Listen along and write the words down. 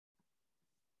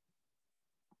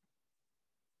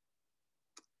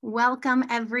Welcome,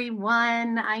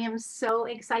 everyone. I am so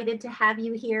excited to have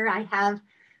you here. I have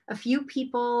a few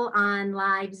people on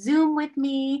live Zoom with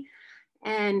me,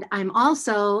 and I'm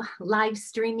also live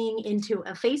streaming into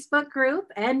a Facebook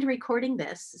group and recording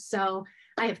this. So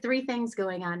I have three things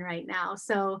going on right now.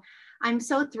 So I'm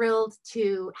so thrilled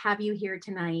to have you here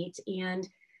tonight. And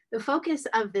the focus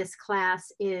of this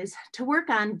class is to work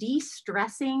on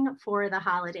de-stressing for the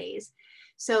holidays.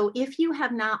 So if you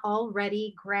have not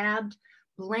already grabbed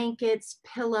blankets,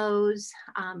 pillows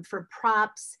for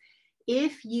props.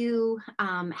 If you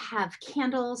have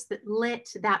candles that lit,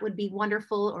 that would be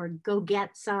wonderful, or go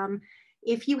get some.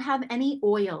 If you have any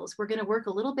oils, we're gonna work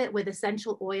a little bit with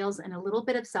essential oils and a little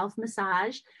bit of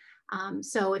self-massage.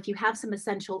 So if you have some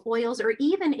essential oils, or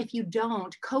even if you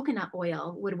don't, coconut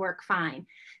oil would work fine.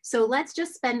 So let's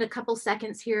just spend a couple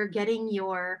seconds here getting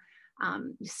your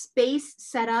space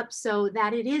set up so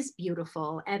that it is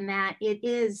beautiful and that it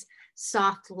is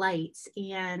soft lights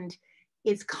and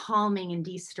it's calming and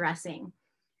de-stressing.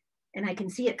 And I can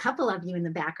see a couple of you in the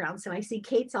background. So I see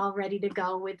Kate's all ready to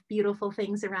go with beautiful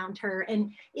things around her.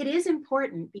 And it is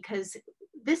important because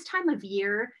this time of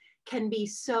year can be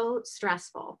so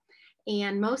stressful.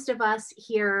 And most of us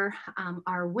here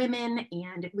are women,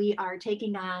 and we are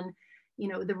taking on,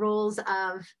 the roles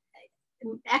of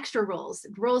extra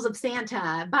roles of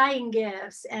Santa, buying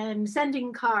gifts and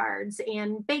sending cards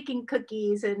and baking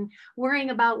cookies and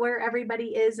worrying about where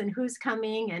everybody is and who's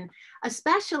coming, and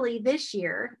especially this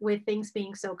year with things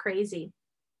being so crazy.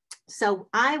 So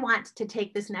I want to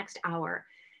take this next hour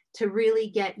to really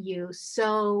get you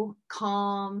so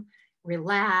calm,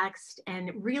 relaxed,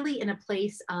 and really in a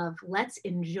place of let's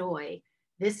enjoy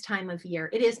this time of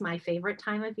year. It is my favorite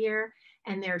time of year.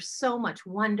 And there's so much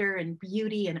wonder and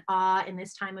beauty and awe in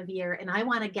this time of year. And I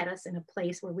want to get us in a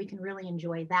place where we can really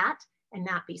enjoy that and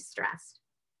not be stressed.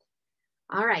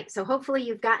 All right, so hopefully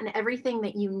you've gotten everything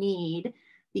that you need.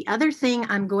 The other thing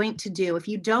I'm going to do, if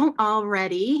you don't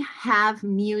already have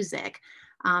music,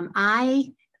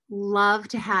 I love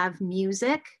to have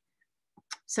music.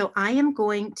 So I am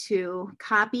going to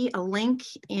copy a link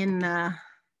in the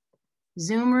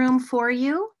Zoom room for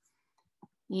you.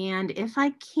 And if I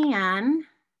can,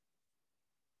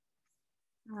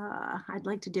 I'd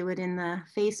like to do it in the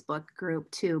Facebook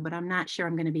group too, but I'm not sure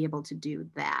I'm going to be able to do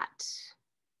that.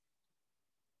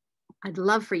 I'd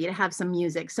love for you to have some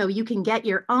music. So you can get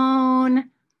your own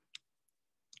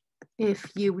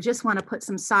if you just want to put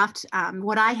some soft,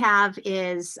 what I have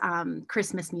is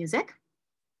Christmas music.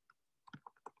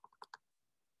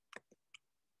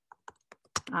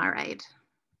 All right.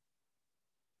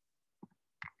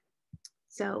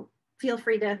 So feel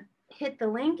free to hit the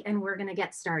link and we're going to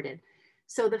get started.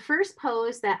 So the first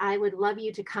pose that I would love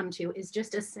you to come to is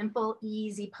just a simple,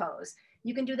 easy pose.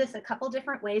 You can do this a couple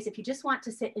different ways. If you just want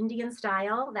to sit Indian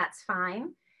style, that's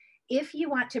fine. If you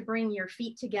want to bring your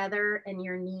feet together and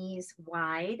your knees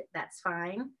wide, that's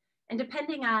fine. And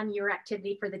depending on your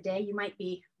activity for the day, you might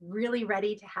be really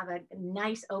ready to have a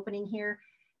nice opening here.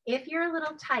 If you're a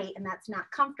little tight and that's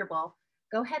not comfortable,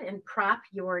 go ahead and prop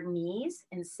your knees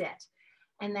and sit.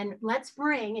 And then let's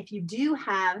bring, if you do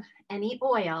have any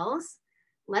oils,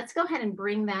 let's go ahead and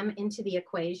bring them into the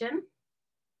equation.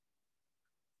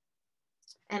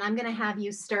 And I'm gonna have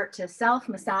you start to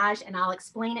self-massage and I'll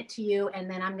explain it to you, and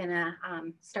then I'm gonna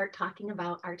start talking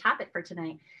about our topic for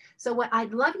tonight. So what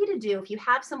I'd love you to do, if you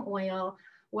have some oil,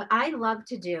 what I love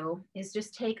to do is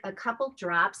just take a couple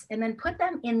drops and then put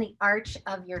them in the arch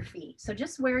of your feet. So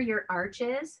just where your arch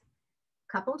is,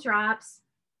 couple drops.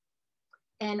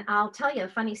 And I'll tell you a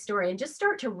funny story and just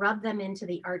start to rub them into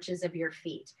the arches of your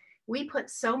feet. We put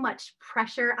so much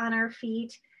pressure on our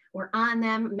feet. We're on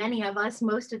them, many of us,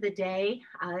 most of the day,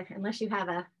 unless you have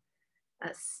a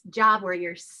job where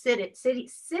you're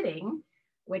sitting,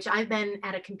 which I've been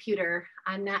at a computer,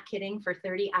 I'm not kidding, for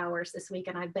 30 hours this week.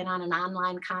 And I've been on an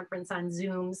online conference on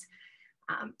Zooms.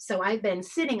 So I've been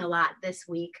sitting a lot this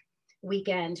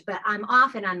weekend, but I'm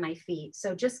often on my feet.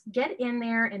 So just get in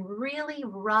there and really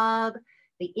rub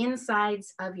the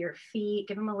insides of your feet,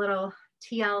 give them a little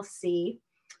TLC.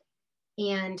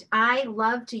 And I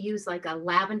love to use like a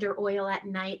lavender oil at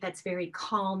night. That's very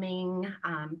calming.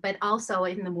 But also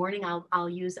in the morning, I'll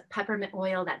use peppermint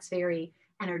oil. That's very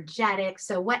energetic.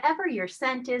 So whatever your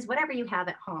scent is, whatever you have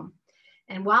at home.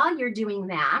 And while you're doing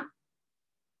that,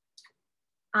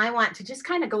 I want to just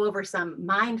kind of go over some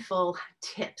mindful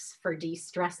tips for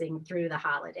de-stressing through the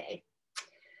holiday.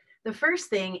 The first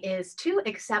thing is to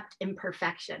accept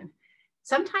imperfection.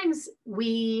 Sometimes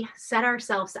we set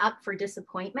ourselves up for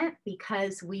disappointment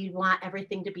because we want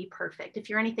everything to be perfect. If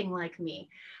you're anything like me,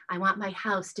 I want my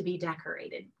house to be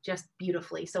decorated just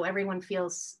beautifully so everyone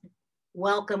feels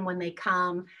welcome when they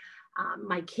come.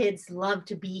 My kids love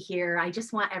to be here. I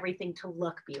just want everything to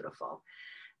look beautiful.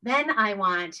 Then I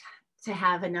want to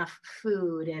have enough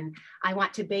food, and I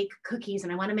want to bake cookies,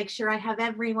 and I want to make sure I have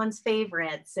everyone's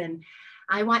favorites, and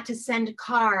I want to send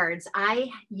cards. I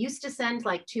used to send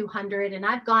like 200, and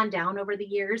I've gone down over the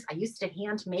years. I used to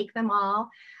hand make them all.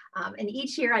 And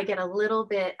each year I get a little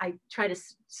bit, I try to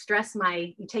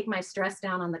take my stress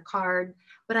down on the card,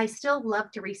 but I still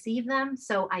love to receive them.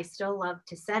 So I still love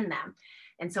to send them.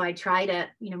 And so I try to,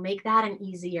 make that an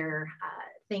easier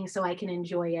thing so I can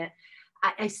enjoy it.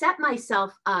 I set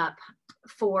myself up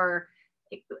for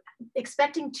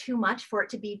expecting too much for it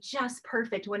to be just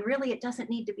perfect when really it doesn't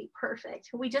need to be perfect.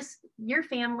 Your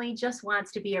family just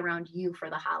wants to be around you for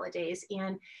the holidays.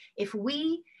 And if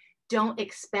we don't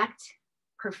expect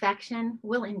perfection,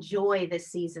 we'll enjoy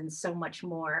this season so much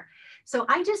more. So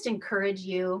I just encourage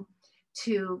you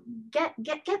to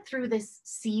get through this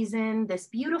season, this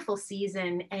beautiful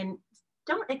season, and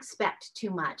don't expect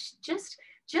too much. Just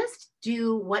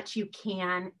do what you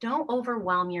can. Don't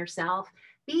overwhelm yourself.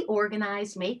 Be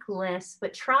organized, make lists,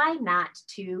 but try not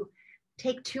to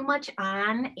take too much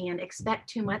on and expect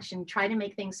too much and try to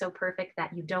make things so perfect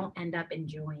that you don't end up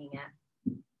enjoying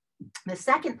it. The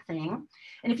second thing,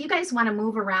 and if you guys want to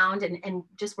move around and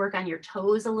just work on your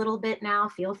toes a little bit now,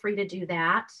 feel free to do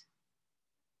that.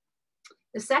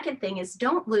 The second thing is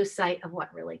don't lose sight of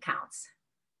what really counts.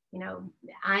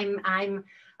 I'm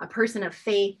a person of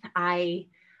faith. I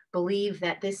believe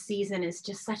that this season is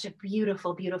just such a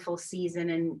beautiful, beautiful season.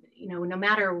 And, no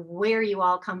matter where you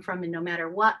all come from and no matter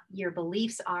what your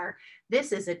beliefs are,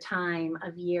 this is a time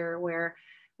of year where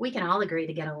we can all agree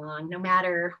to get along, no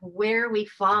matter where we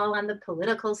fall on the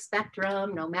political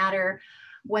spectrum, no matter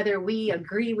whether we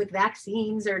agree with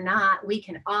vaccines or not, we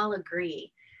can all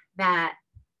agree that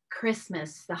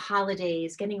Christmas, the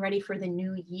holidays, getting ready for the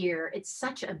new year, it's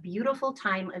such a beautiful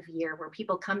time of year where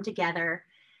people come together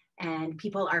and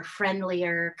people are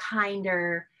friendlier,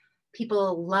 kinder,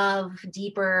 people love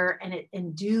deeper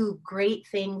and do great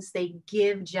things. They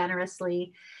give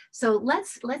generously. So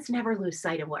let's never lose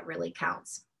sight of what really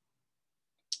counts.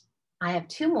 I have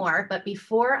two more, but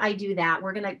before I do that,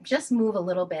 we're gonna just move a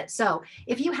little bit. So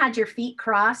if you had your feet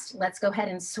crossed, let's go ahead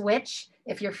and switch.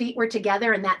 If your feet were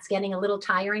together and that's getting a little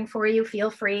tiring for you,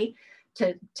 feel free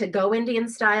to go Indian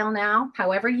style now,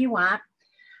 however you want.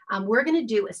 We're gonna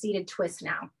do a seated twist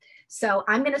now. So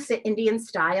I'm gonna sit Indian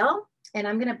style and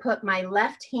I'm gonna put my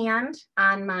left hand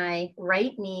on my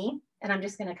right knee and I'm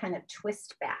just gonna kind of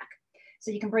twist back. So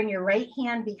you can bring your right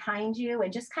hand behind you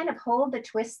and just kind of hold the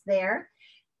twist there.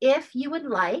 If you would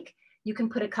like, you can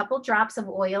put a couple drops of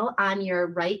oil on your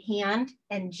right hand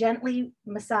and gently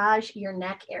massage your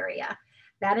neck area.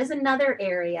 That is another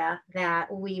area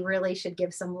that we really should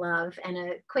give some love. And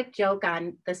a quick joke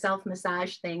on the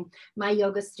self-massage thing, my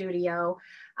yoga studio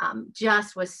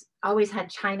always had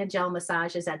China gel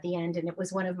massages at the end. And it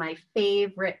was one of my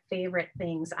favorite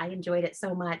things. I enjoyed it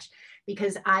so much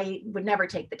because I would never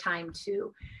take the time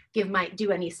to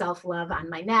do any self-love on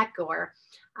my neck or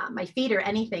my feet or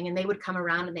anything. And they would come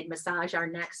around and they'd massage our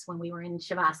necks when we were in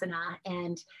Shavasana.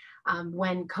 And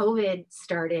when COVID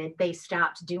started, they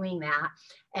stopped doing that.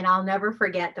 And I'll never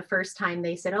forget the first time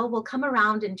they said, oh, well, come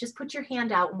around and just put your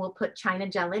hand out and we'll put China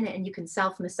gel in it and you can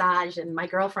self-massage. And my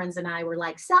girlfriends and I were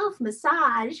like,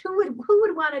 self-massage? Who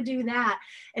would want to do that?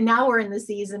 And now we're in the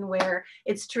season where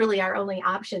it's truly our only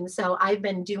option. So I've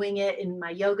been doing it in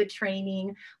my yoga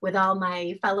training with all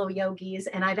my fellow yogis.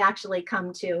 And I've actually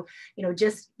come to,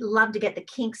 just love to get the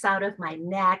kinks out of my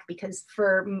neck because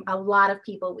for a lot of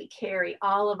people, we carry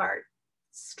all of our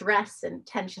stress and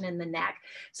tension in the neck.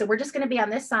 So we're just going to be on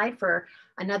this side for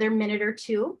another minute or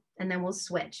two, and then we'll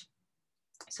switch.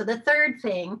 So the third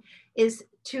thing is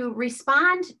to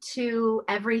respond to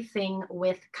everything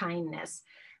with kindness.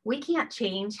 We can't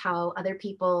change how other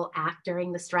people act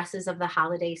during the stresses of the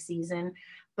holiday season,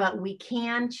 but we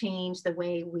can change the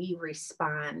way we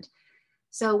respond.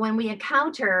 So when we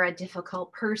encounter a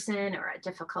difficult person or a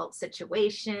difficult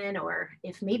situation, or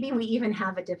if maybe we even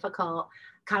have a difficult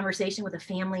conversation with a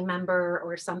family member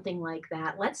or something like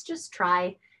that, let's just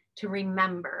try to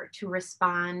remember to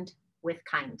respond with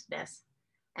kindness.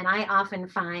 And I often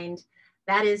find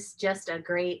that is just a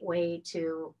great way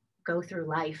to go through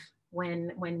life.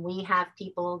 When we have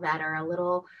people that are a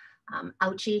little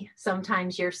ouchy,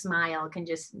 sometimes your smile can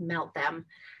just melt them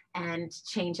and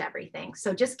change everything.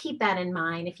 So just keep that in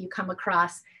mind. If you come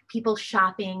across people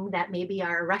shopping that maybe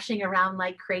are rushing around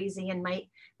like crazy and might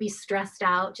be stressed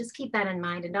out, just keep that in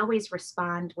mind and always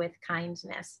respond with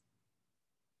kindness.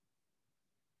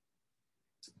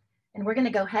 And we're going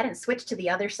to go ahead and switch to the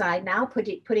other side now,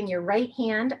 putting your right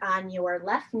hand on your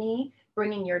left knee,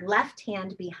 bringing your left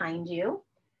hand behind you,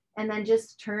 and then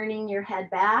just turning your head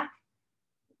back.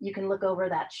 You can look over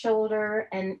that shoulder.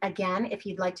 And again, if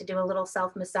you'd like to do a little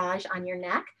self-massage on your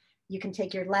neck, you can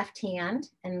take your left hand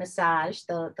and massage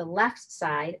the left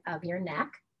side of your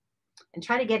neck and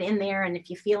try to get in there. And if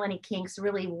you feel any kinks,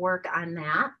 really work on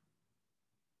that.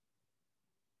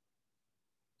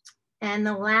 And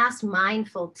the last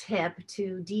mindful tip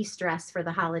to de-stress for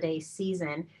the holiday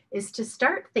season is to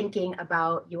start thinking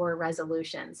about your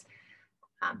resolutions.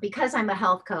 Because I'm a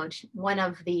health coach, one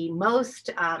of the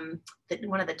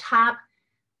top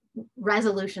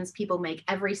resolutions people make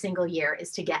every single year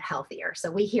is to get healthier. So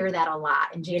we hear that a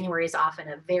lot, and January is often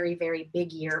a very, very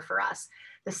big year for us.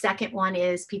 The second one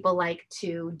is people like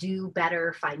to do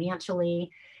better financially.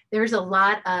 There's a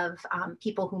lot of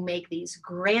people who make these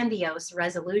grandiose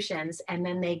resolutions and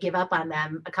then they give up on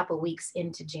them a couple weeks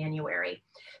into January.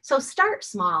 So start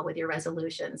small with your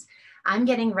resolutions. I'm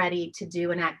getting ready to do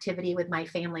an activity with my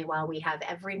family while we have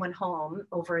everyone home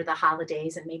over the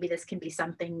holidays, and maybe this can be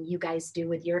something you guys do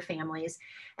with your families.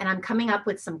 And I'm coming up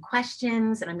with some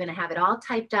questions, and I'm going to have it all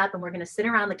typed up, and we're going to sit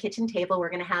around the kitchen table. We're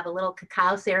going to have a little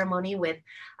cacao ceremony with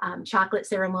chocolate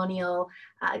ceremonial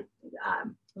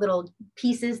little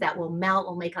pieces that will melt.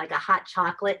 We'll make like a hot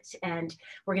chocolate, and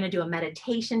we're going to do a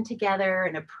meditation together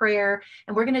and a prayer,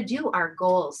 and we're going to do our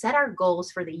goals, set our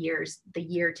goals for the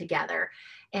year together,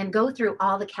 and go through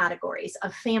all the categories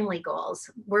of family goals.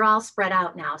 We're all spread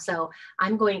out now, so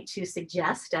I'm going to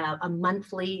suggest a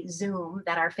monthly Zoom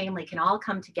that our family can all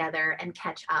come together and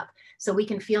catch up so we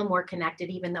can feel more connected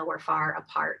even though we're far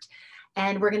apart.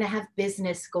 And we're going to have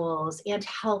business goals and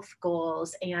health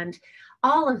goals and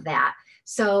all of that.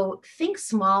 So think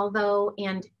small though,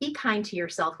 and be kind to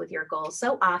yourself with your goals.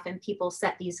 So often people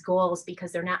set these goals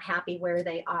because they're not happy where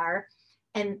they are,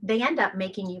 and they end up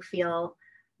making you feel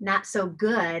not so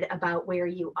good about where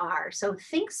you are. So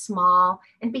think small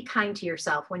and be kind to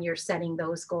yourself when you're setting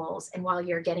those goals and while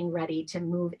you're getting ready to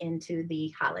move into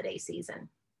the holiday season.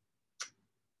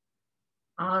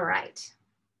 All right.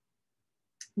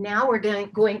 Now we're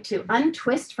going to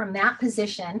untwist from that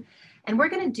position, and we're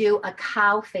going to do a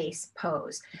cow face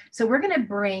pose. So we're going to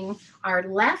bring our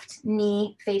left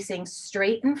knee facing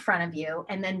straight in front of you,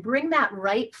 and then bring that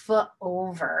right foot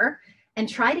over and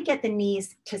try to get the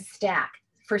knees to stack.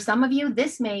 For some of you,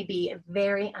 this may be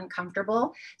very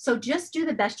uncomfortable. So just do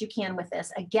the best you can with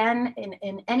this. Again,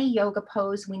 in any yoga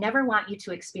pose, we never want you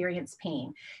to experience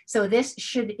pain. So this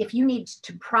should, if you need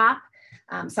to prop,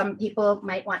 some people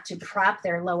might want to prop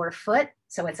their lower foot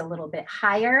so it's a little bit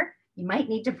higher. You might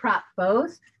need to prop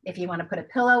both. If you want to put a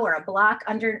pillow or a block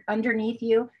underneath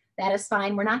you, that is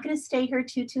fine. We're not going to stay here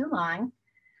too long,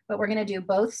 but we're going to do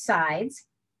both sides.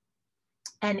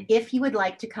 And if you would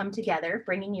like to come together,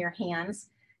 bringing your hands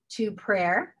to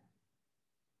prayer,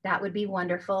 that would be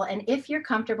wonderful. And if you're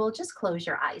comfortable, just close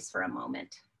your eyes for a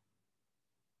moment.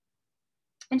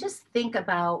 And just think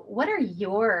about, what are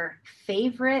your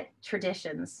favorite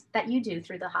traditions that you do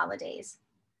through the holidays?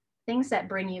 Things that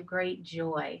bring you great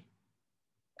joy.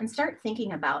 And start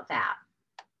thinking about that.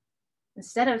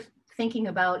 Instead of thinking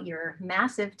about your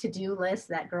massive to-do lists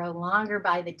that grow longer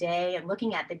by the day and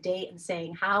looking at the date and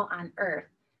saying, how on earth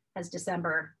has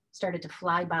December started to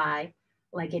fly by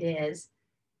like it is?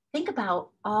 Think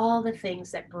about all the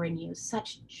things that bring you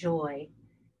such joy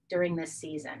during this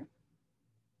season.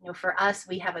 You know, for us,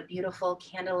 we have a beautiful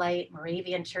candlelight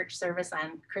Moravian church service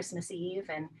on Christmas Eve,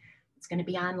 and it's going to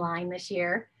be online this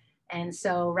year. And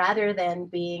so rather than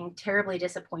being terribly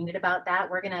disappointed about that,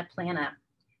 we're going to plan a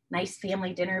nice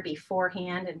family dinner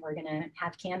beforehand, and we're going to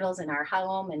have candles in our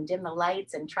home and dim the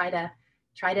lights and try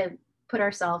to put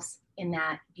ourselves in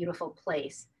that beautiful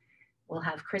place. We'll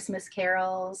have Christmas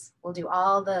carols. We'll do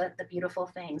all the beautiful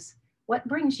things. What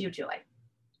brings you joy?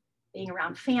 Being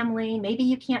around family. Maybe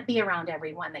you can't be around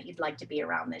everyone that you'd like to be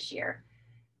around this year.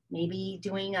 Maybe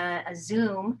doing a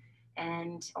Zoom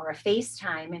or a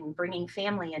FaceTime and bringing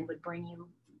family in would bring you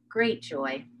great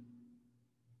joy.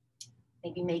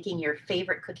 Maybe making your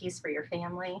favorite cookies for your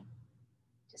family.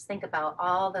 Just think about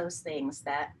all those things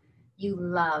that you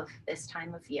love this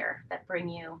time of year that bring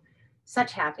you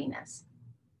such happiness.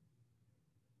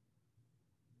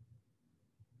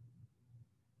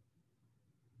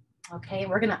 Okay,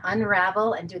 we're going to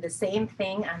unravel and do the same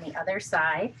thing on the other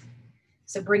side.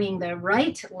 So bringing the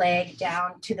right leg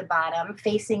down to the bottom,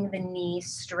 facing the knee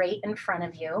straight in front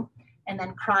of you, and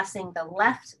then crossing the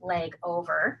left leg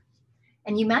over.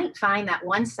 And you might find that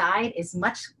one side is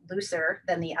much looser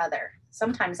than the other.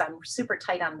 Sometimes I'm super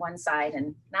tight on one side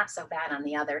and not so bad on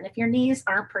the other. And if your knees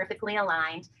aren't perfectly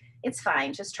aligned, It's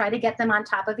fine. Just try to get them on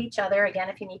top of each other. Again,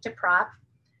 if you need to prop.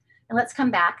 And let's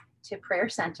come back to prayer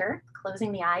center,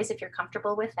 closing the eyes if you're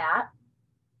comfortable with that.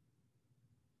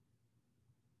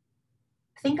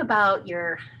 Think about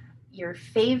your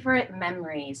favorite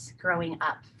memories growing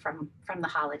up from the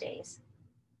holidays.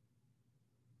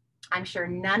 I'm sure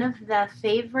none of the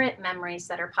favorite memories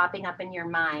that are popping up in your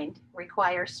mind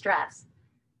require stress.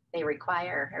 They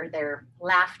require, or their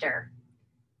laughter,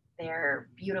 their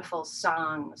beautiful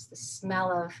songs, the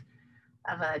smell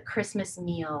of a Christmas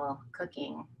meal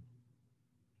cooking,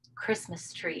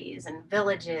 Christmas trees and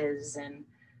villages and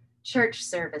church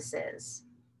services.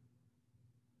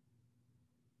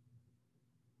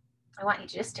 I want you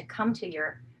just to come to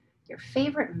your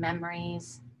favorite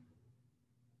memories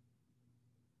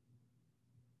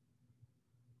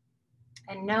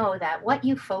and know that what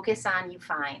you focus on, you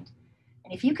find.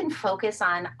 And if you can focus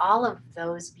on all of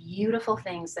those beautiful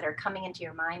things that are coming into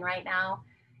your mind right now,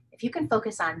 if you can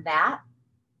focus on that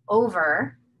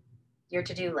over your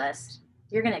to-do list,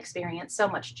 you're going to experience so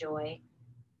much joy,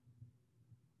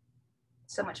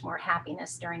 so much more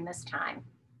happiness during this time.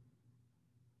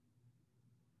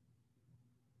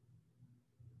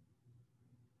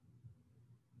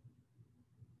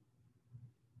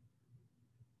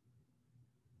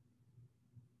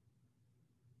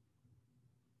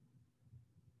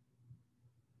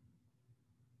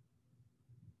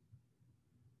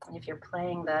 And if you're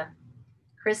playing the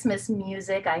Christmas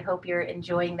music, I hope you're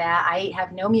enjoying that. I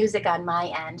have no music on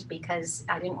my end because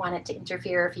I didn't want it to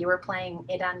interfere if you were playing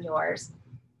it on yours.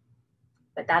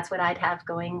 But that's what I'd have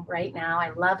going right now.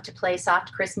 I love to play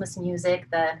soft Christmas music.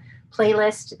 The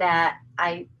playlist that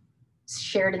I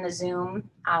shared in the Zoom,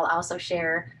 I'll also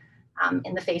share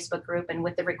in the Facebook group and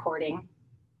with the recording,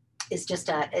 is just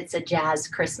it's a jazz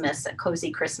Christmas, a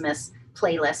cozy Christmas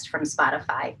playlist from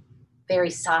Spotify.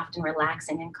 Very soft and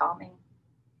relaxing and calming.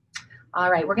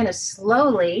 All right, we're gonna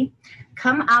slowly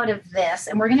come out of this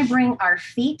and we're gonna bring our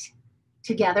feet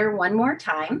together one more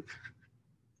time.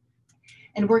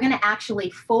 And we're gonna actually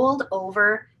fold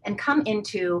over and come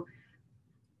into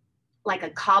like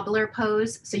a cobbler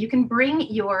pose. So you can bring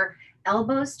your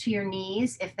elbows to your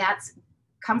knees if that's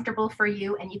comfortable for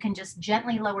you, and you can just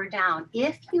gently lower down.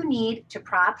 If you need to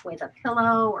prop with a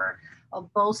pillow or a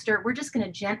bolster, we're just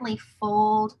gonna gently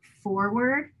fold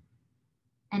forward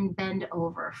and bend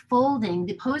over. Folding,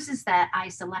 the poses that I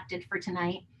selected for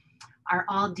tonight are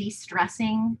all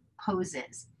de-stressing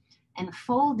poses. And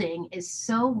folding is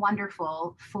so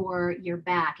wonderful for your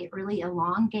back. It really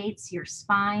elongates your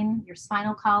spine, your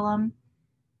spinal column,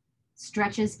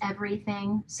 stretches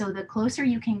everything. So the closer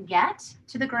you can get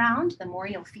to the ground, the more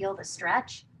you'll feel the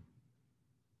stretch.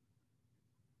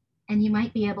 And you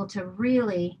might be able to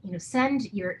really,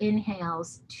 send your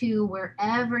inhales to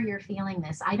wherever you're feeling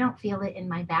this. I don't feel it in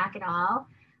my back at all.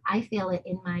 I feel it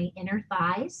in my inner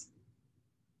thighs.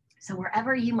 So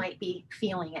wherever you might be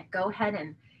feeling it, go ahead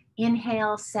and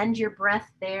inhale, send your breath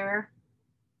there.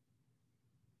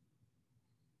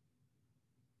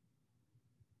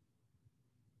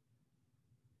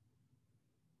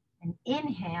 And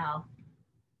inhale,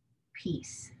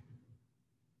 peace.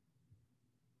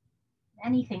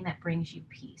 Anything that brings you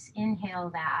peace, inhale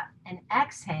that. And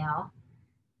exhale,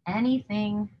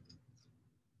 anything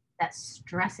that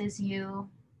stresses you,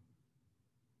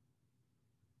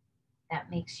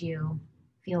 that makes you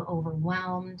feel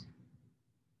overwhelmed.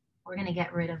 We're going to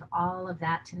get rid of all of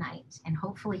that tonight. And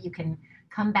hopefully you can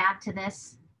come back to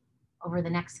this over the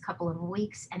next couple of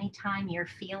weeks, anytime you're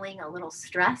feeling a little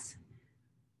stress.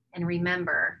 And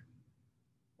remember,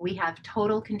 we have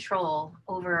total control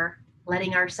over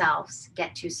letting ourselves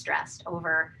get too stressed,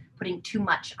 over putting too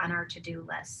much on our to-do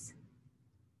lists.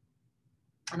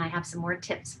 And I have some more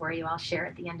tips for you I'll share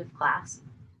at the end of class.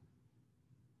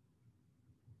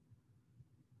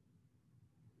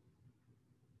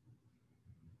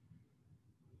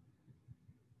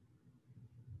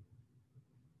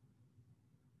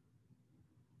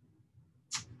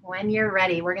 When you're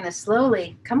ready, we're going to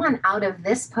slowly come on out of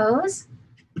this pose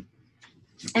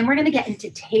and we're going to get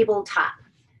into tabletop.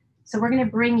 So we're going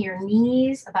to bring your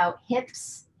knees about hip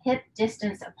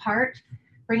distance apart,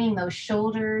 bringing those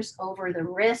shoulders over the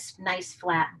wrist, nice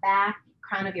flat back.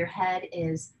 Crown of your head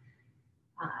is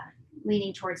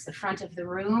leaning towards the front of the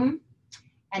room.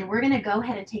 And we're going to go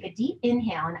ahead and take a deep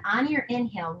inhale. And on your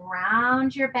inhale,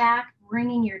 round your back,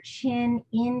 bringing your chin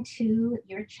into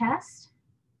your chest.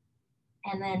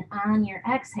 And then on your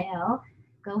exhale,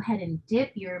 go ahead and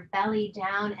dip your belly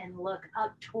down and look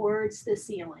up towards the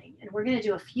ceiling. And we're going to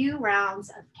do a few rounds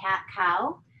of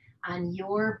cat-cow on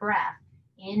your breath.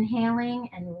 Inhaling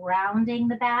and rounding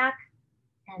the back,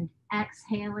 and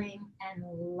exhaling and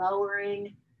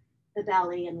lowering the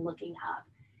belly and looking up.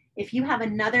 If you have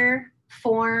another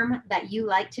form that you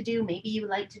like to do, maybe you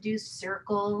like to do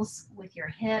circles with your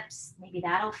hips, maybe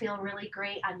that'll feel really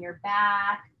great on your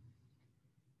back.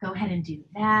 Go ahead and do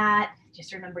that.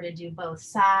 Just remember to do both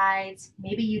sides.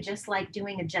 Maybe you just like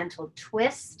doing a gentle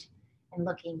twist and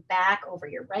looking back over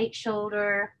your right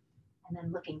shoulder and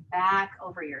then looking back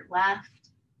over your left.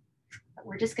 But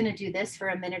we're just going to do this for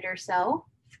a minute or so.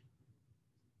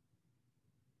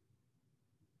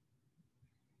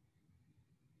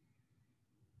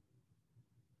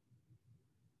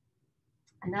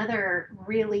 Another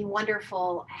really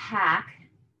wonderful hack,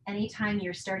 anytime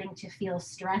you're starting to feel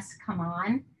stress come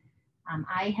on,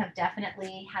 I have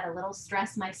definitely had a little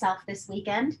stress myself this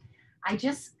weekend. I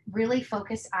just really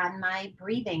focus on my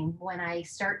breathing. When I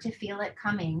start to feel it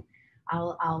coming,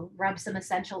 I'll rub some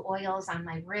essential oils on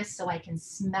my wrist so I can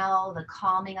smell the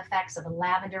calming effects of a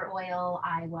lavender oil.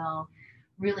 I will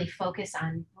really focus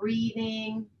on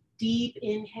breathing, deep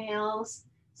inhales.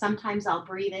 Sometimes I'll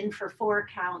breathe in for 4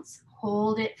 counts,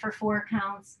 hold it for 4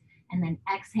 counts, and then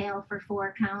exhale for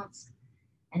 4 counts.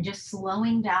 And just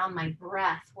slowing down my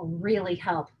breath will really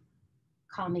help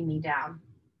calming me down.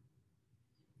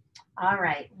 All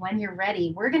right, when you're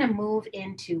ready, we're gonna move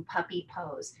into puppy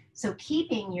pose. So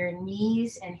keeping your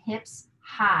knees and hips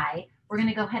high, we're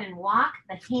gonna go ahead and walk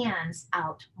the hands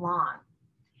out long.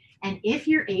 And if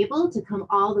you're able to come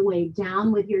all the way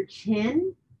down with your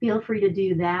chin, feel free to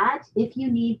do that. If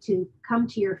you need to come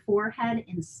to your forehead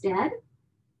instead,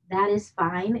 that is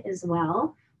fine as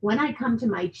well. When I come to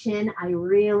my chin, I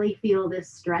really feel this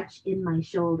stretch in my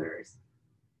shoulders.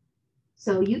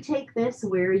 So you take this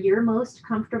where you're most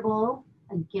comfortable.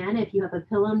 Again, if you have a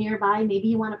pillow nearby, maybe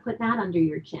you want to put that under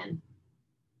your chin.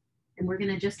 And we're going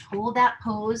to just hold that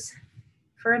pose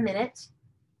for a minute.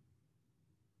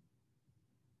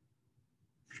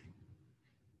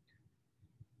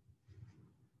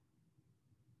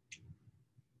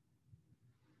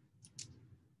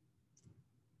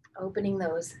 Opening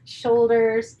those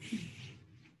shoulders.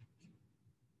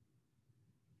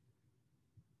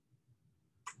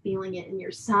 Feeling it in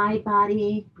your side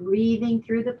body, breathing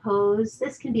through the pose.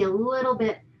 This can be a little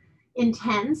bit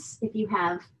intense if you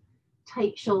have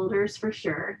tight shoulders for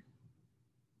sure.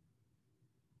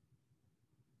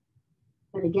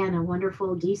 But again, a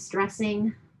wonderful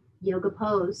de-stressing yoga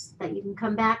pose that you can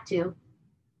come back to.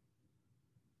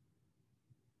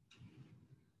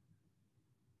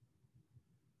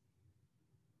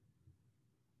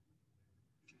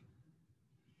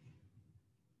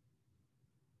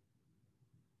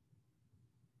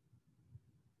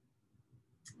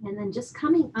 And then just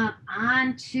coming up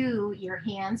onto your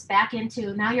hands, back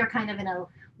into, now you're kind of in a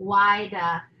wide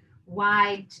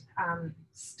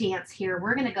stance here.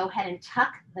 We're gonna go ahead and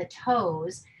tuck the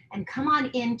toes and come on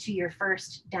into your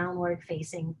first downward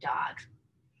facing dog.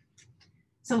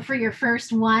 So for your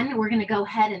first one, we're gonna go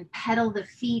ahead and pedal the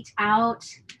feet out,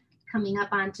 coming up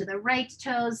onto the right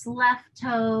toes, left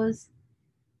toes,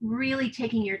 really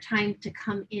taking your time to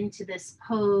come into this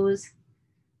pose,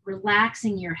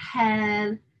 relaxing your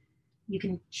head. You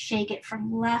can shake it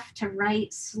from left to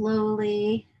right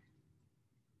slowly.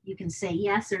 You can say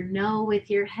yes or no with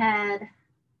your head.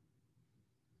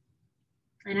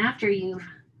 And after you've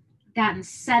gotten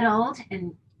settled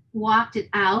and walked it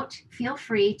out, feel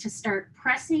free to start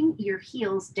pressing your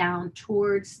heels down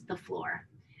towards the floor,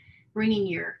 bringing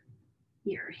your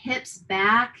hips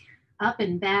back, up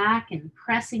and back, and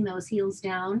pressing those heels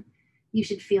down. You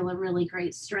should feel a really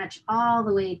great stretch all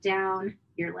the way down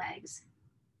your legs.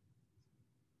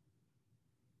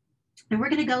 And we're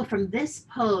going to go from this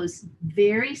pose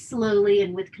very slowly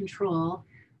and with control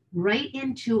right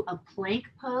into a plank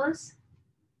pose.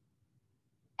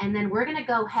 And then we're going to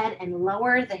go ahead and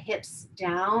lower the hips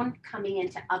down, coming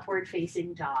into upward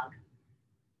facing dog.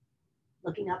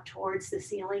 Looking up towards the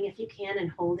ceiling if you can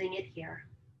and holding it here.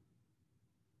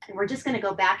 And we're just going to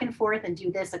go back and forth and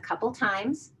do this a couple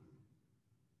times.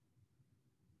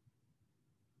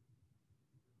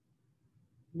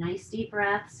 Nice deep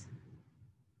breaths.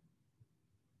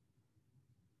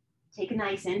 Take a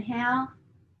nice inhale,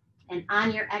 and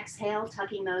on your exhale,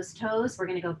 tucking those toes, we're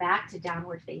going to go back to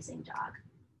downward facing dog.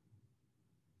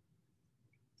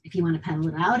 If you want to pedal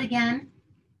it out again,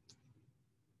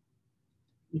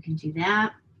 you can do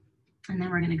that. And then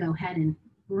we're going to go ahead and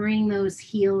bring those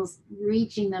heels,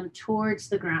 reaching them towards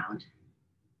the ground.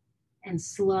 And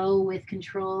slow with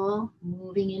control,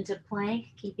 moving into plank,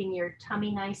 keeping your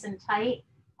tummy nice and tight,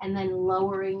 and then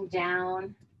lowering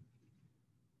down,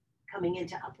 coming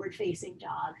into upward facing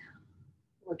dog,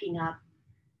 looking up.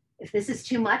 If this is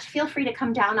too much, feel free to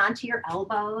come down onto your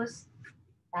elbows.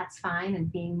 That's fine,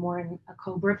 and being more in a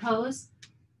cobra pose.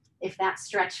 If that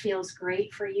stretch feels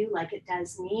great for you, like it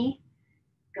does me,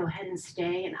 go ahead and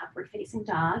stay in upward facing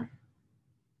dog.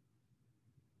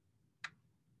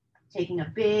 Taking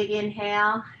a big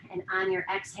inhale, and on your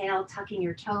exhale, tucking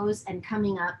your toes and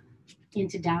coming up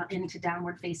into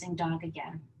downward facing dog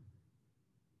again.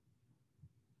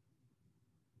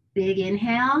 Big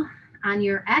inhale. On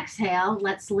your exhale,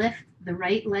 let's lift the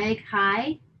right leg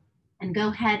high and go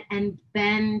ahead and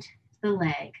bend the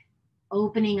leg,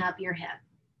 opening up your hip.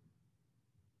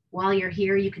 While you're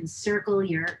here, you can circle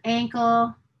your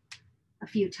ankle a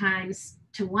few times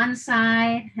to one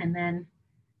side and then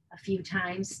a few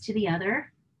times to the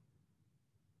other.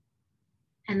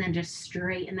 And then just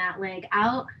straighten that leg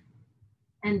out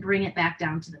and bring it back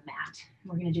down to the mat.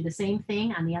 We're going to do the same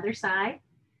thing on the other side.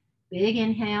 Big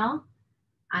inhale.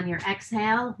 On your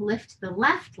exhale, lift the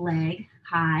left leg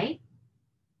high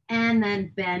and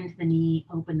then bend the knee,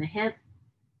 open the hip,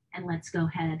 and let's go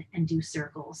ahead and do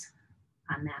circles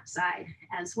on that side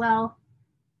as well.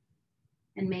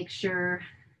 And make sure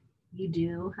you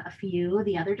do a few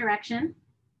the other direction.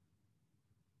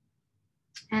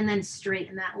 And then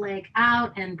straighten that leg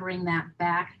out and bring that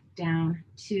back down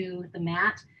to the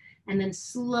mat. And then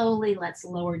slowly let's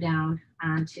lower down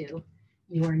onto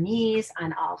your knees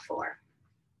on all four.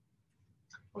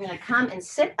 We're going to come and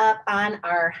sit up on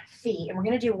our feet, and we're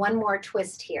going to do one more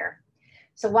twist here.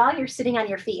 So while you're sitting on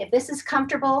your feet, if this is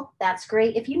comfortable, that's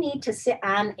great. If you need to sit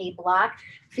on a block,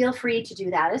 feel free to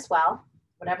do that as well,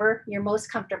 whatever you're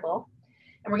most comfortable.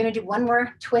 And we're going to do one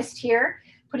more twist here,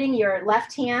 putting your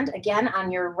left hand again on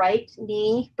your right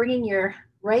knee, bringing your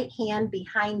right hand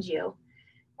behind you,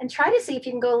 and try to see if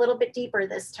you can go a little bit deeper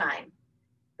this time.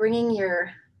 Bringing your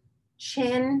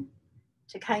chin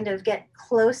to kind of get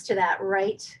close to that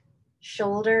right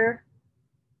shoulder.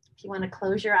 If you want to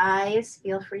close your eyes,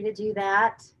 feel free to do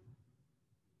that.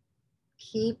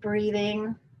 Keep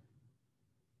breathing.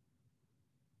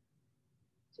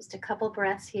 Just a couple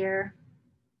breaths here.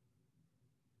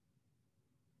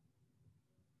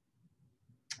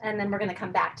 And then we're going to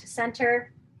come back to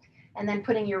center. And then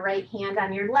putting your right hand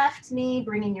on your left knee,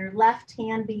 bringing your left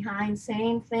hand behind,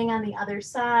 same thing on the other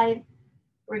side.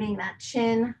 Bringing that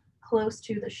chin close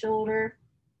to the shoulder.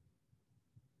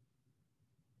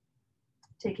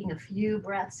 Taking a few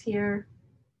breaths here.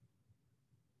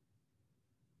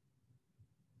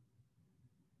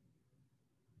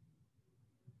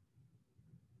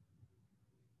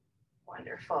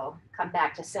 Wonderful. Come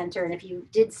back to center. And if you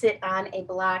did sit on a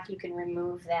block, you can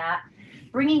remove that.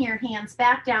 Bringing your hands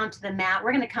back down to the mat,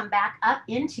 we're going to come back up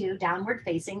into downward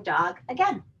facing dog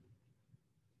again.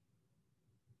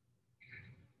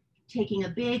 Taking a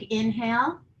big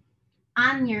inhale.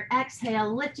 On your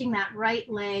exhale, lifting that right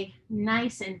leg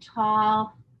nice and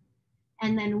tall.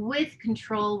 And then with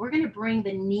control, we're going to bring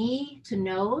the knee to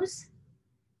nose.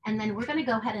 And then we're going to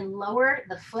go ahead and lower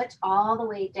the foot all the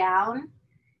way down.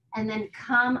 And then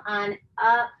come on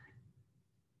up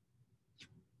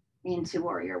into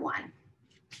warrior one.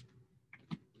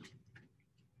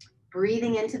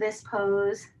 Breathing into this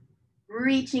pose,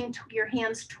 reaching your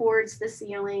hands towards the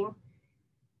ceiling,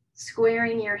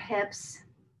 squaring your hips.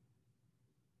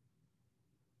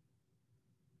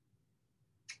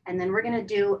 And then we're going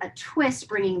to do a twist,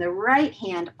 bringing the right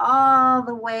hand all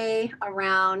the way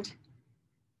around,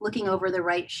 looking over the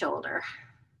right shoulder.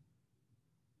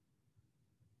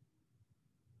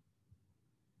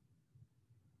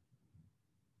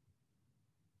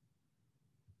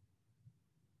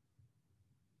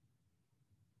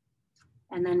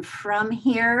 And then from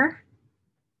here,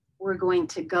 we're going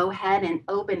to go ahead and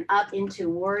open up into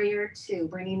warrior two,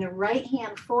 bringing the right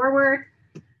hand forward,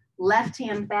 left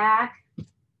hand back,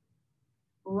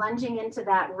 lunging into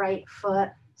that right foot,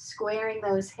 squaring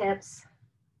those hips,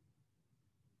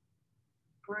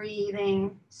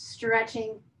 breathing,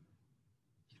 stretching,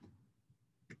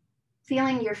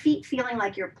 feeling your feet feeling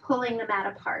like you're pulling the mat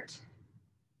apart.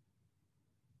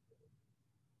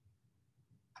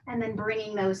 And then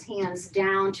bringing those hands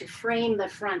down to frame the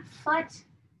front foot,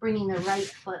 bringing the right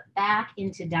foot back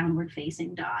into downward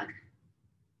facing dog.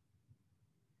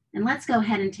 And let's go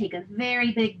ahead and take a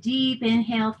very big, deep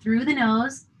inhale through the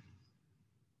nose,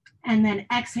 and then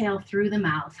exhale through the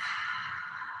mouth.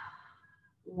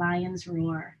 Lion's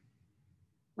roar.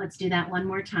 Let's do that one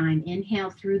more time. Inhale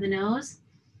through the nose,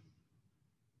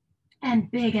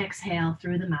 and big exhale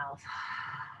through the mouth.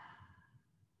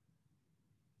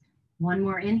 One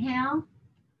more inhale.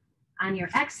 On your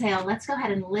exhale, let's go ahead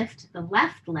and lift the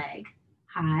left leg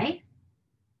high.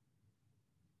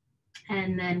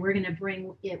 And then we're going to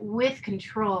bring it with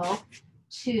control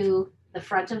to the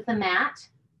front of the mat.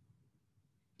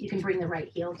 You can bring the right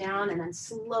heel down and then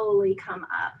slowly come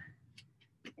up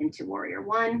into warrior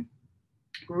one,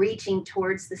 reaching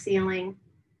towards the ceiling,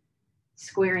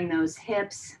 squaring those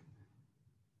hips.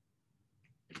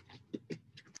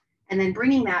 And then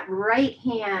bringing that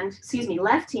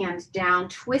left hand down,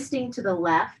 twisting to the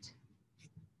left,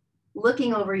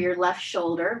 looking over your left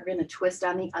shoulder. We're going to twist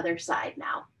on the other side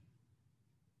now.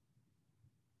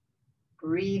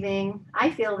 Breathing.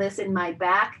 I feel this in my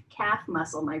back calf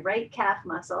muscle, my right calf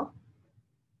muscle.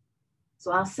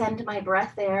 So I'll send my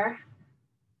breath there.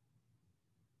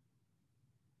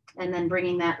 And then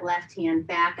bringing that left hand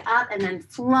back up and then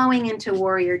flowing into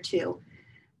warrior two.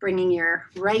 Bringing your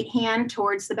right hand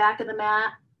towards the back of the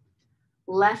mat,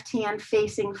 left hand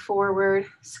facing forward,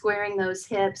 squaring those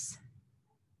hips,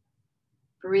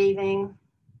 breathing.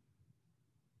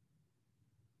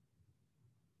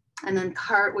 And then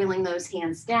cartwheeling those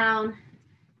hands down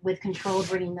with control,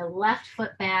 bringing the left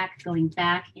foot back, going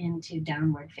back into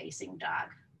downward facing dog.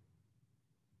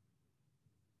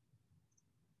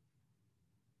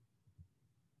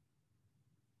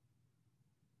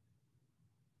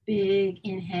 Big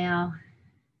inhale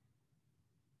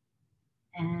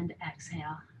and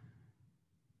exhale.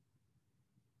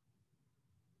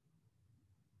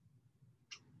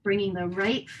 Bringing the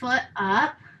right foot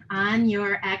up on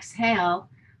your exhale,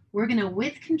 we're going to,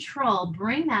 with control,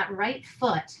 bring that right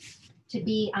foot to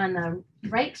be on the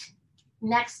right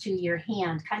next to your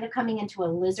hand, kind of coming into a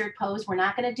lizard pose. We're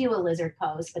not going to do a lizard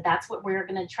pose, but that's what we're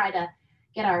going to try to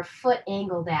get our foot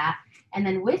angled at. And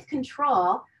then with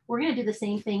control, we're going to do the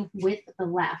same thing with the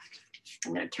left.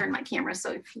 I'm going to turn my camera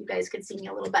so if you guys could see me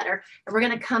a little better. And we're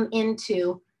going to come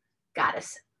into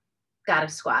goddess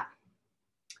squat.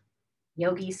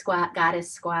 Yogi squat,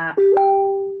 goddess squat.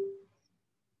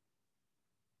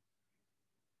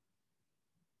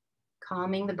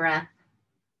 Calming the breath.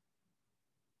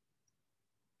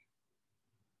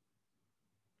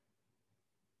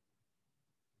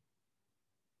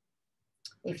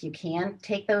 If you can,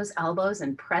 take those elbows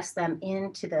and press them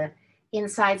into the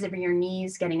insides of your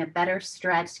knees, getting a better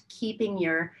stretch, keeping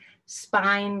your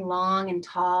spine long and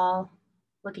tall,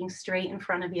 looking straight in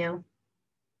front of you.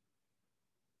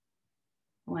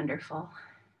 Wonderful.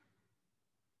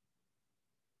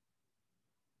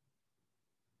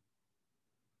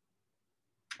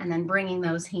 And then bringing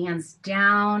those hands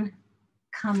down,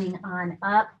 coming on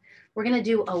up. We're going to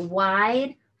do a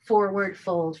wide forward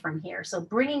fold from here. So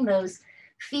bringing those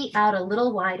feet out a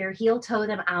little wider, heel toe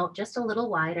them out just a little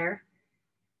wider.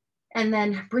 And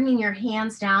then bringing your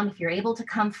hands down. If you're able to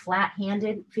come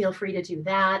flat-handed, feel free to do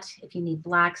that. If you need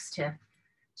blocks to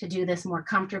do this more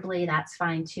comfortably, that's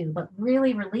fine too. But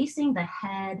really releasing the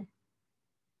head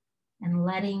and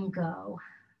letting go.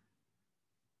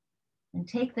 And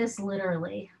take this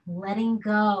literally, letting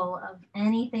go of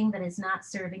anything that is not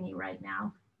serving you right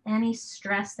now, any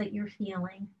stress that you're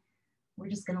feeling. We're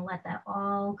just going to let that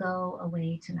all go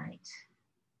away tonight.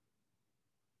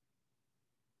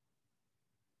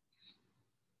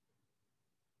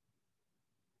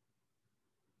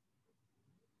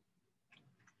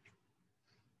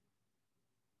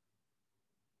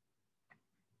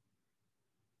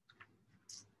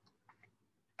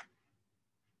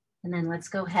 And then let's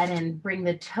go ahead and bring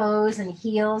the toes and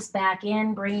heels back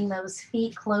in, bringing those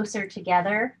feet closer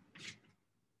together.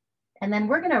 And then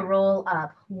we're going to roll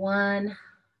up one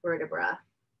vertebra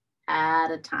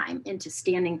at a time into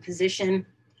standing position.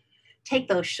 Take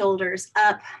those shoulders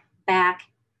up, back,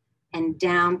 and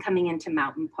down, coming into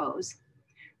mountain pose.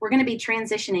 We're going to be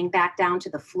transitioning back down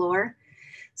to the floor.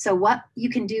 So what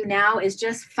you can do now is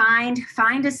just find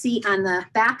a seat on the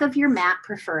back of your mat,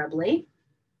 preferably.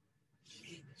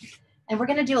 And we're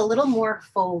going to do a little more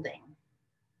folding.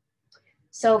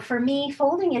 So for me,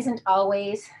 folding isn't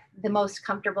always the most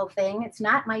comfortable thing. It's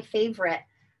not my favorite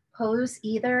pose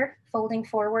either, folding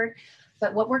forward.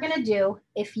 But what we're going to do,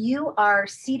 if you are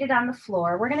seated on the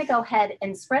floor, we're going to go ahead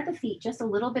and spread the feet just a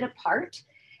little bit apart.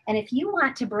 And if you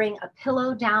want to bring a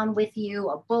pillow down with you,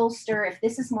 a bolster, if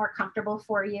this is more comfortable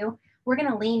for you, we're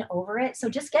going to lean over it. So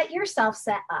just get yourself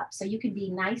set up so you can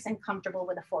be nice and comfortable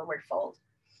with a forward fold.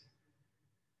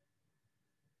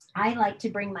 I like to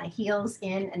bring my heels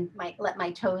in and let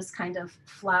my toes kind of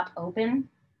flop open.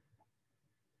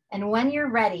 And when you're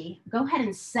ready, go ahead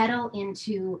and settle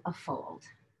into a fold.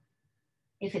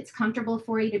 If it's comfortable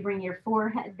for you to bring your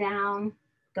forehead down,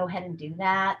 go ahead and do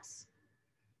that.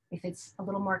 If it's a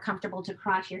little more comfortable to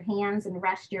cross your hands and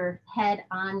rest your head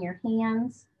on your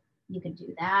hands, you can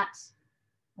do that.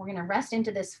 We're going to rest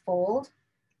into this fold.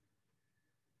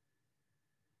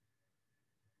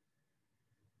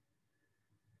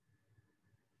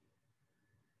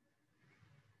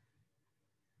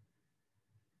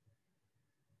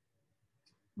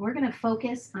 We're going to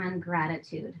focus on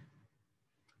gratitude.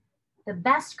 The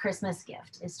best Christmas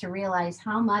gift is to realize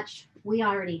how much we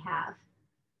already have,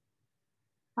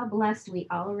 how blessed we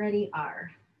already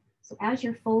are. So as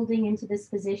you're folding into this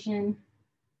position,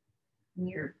 and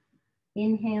you're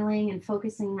inhaling and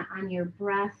focusing on your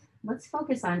breath, let's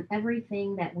focus on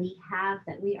everything that we have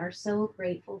that we are so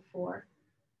grateful for.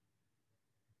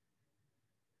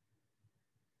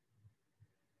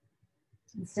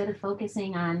 Instead of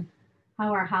focusing on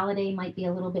how our holiday might be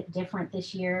a little bit different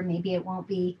this year, maybe it won't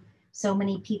be so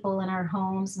many people in our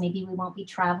homes, maybe we won't be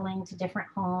traveling to different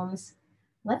homes.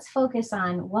 Let's focus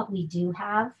on what we do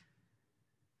have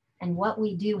and what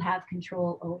we do have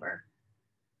control over.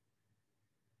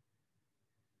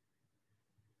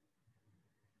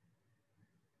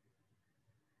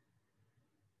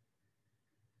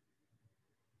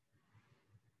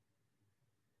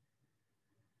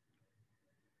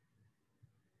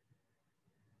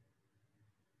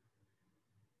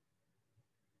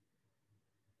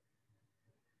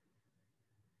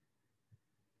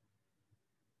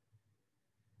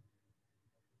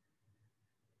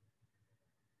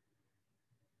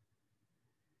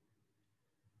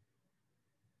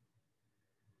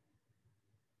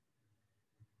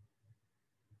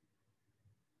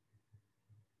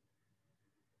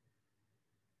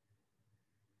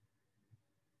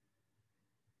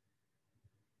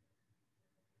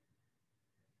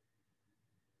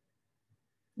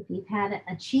 If you've had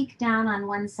a cheek down on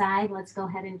one side, let's go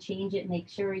ahead and change it. Make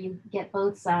sure you get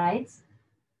both sides.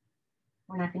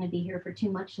 We're not going to be here for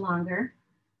too much longer.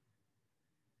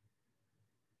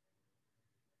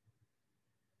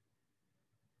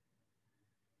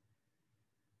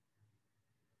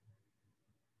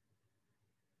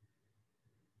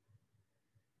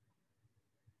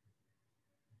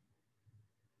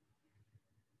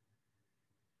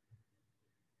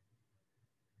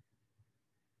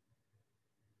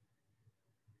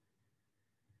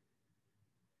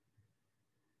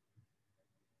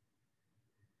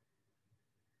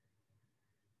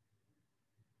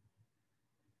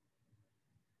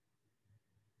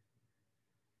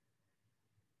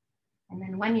 And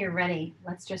then when you're ready,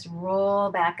 let's just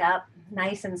roll back up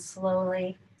nice and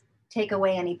slowly. Take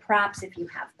away any props if you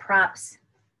have props.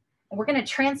 And we're going to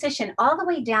transition all the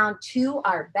way down to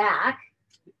our back.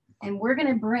 And we're going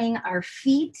to bring our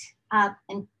feet up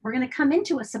and we're going to come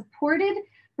into a supported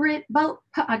bridge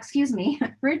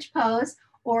pose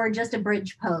or just a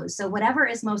bridge pose. So whatever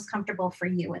is most comfortable for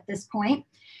you at this point.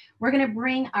 We're going to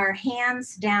bring our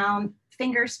hands down,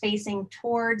 fingers facing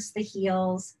towards the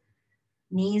heels.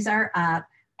 Knees are up,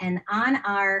 and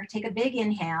take a big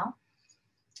inhale,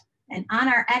 and on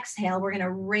our exhale, we're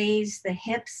gonna raise the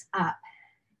hips up,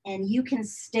 and you can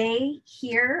stay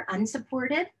here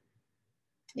unsupported.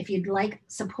 If you'd like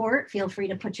support, feel free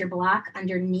to put your block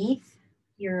underneath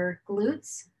your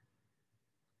glutes,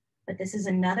 but this is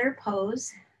another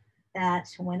pose that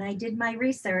when I did my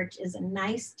research is a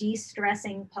nice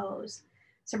de-stressing pose.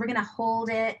 So we're gonna hold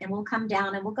it, and we'll come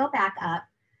down, and we'll go back up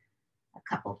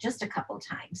just a couple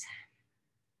times.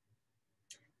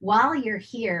 While you're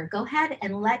here, go ahead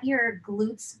and let your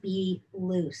glutes be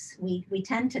loose. We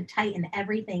tend to tighten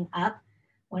everything up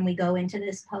when we go into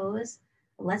this pose.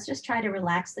 Let's just try to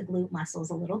relax the glute muscles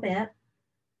a little bit.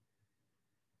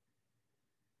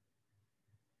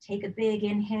 Take a big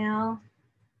inhale.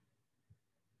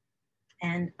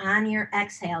 And on your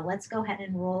exhale, let's go ahead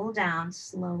and roll down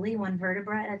slowly, one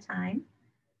vertebra at a time.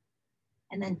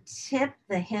 And then tip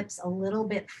the hips a little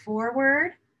bit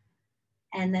forward.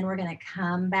 And then we're going to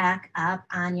come back up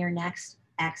on your next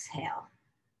exhale.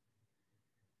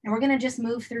 And we're going to just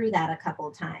move through that a couple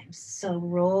of times. So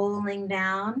rolling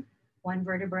down one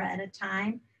vertebra at a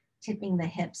time, tipping the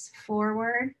hips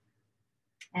forward,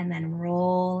 and then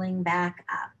rolling back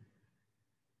up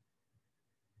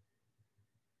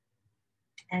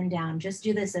and down. Just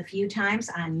do this a few times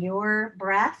on your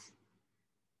breath.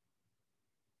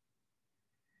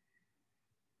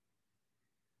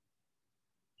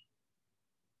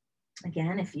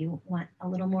 Again, if you want a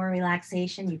little more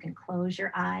relaxation, you can close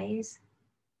your eyes.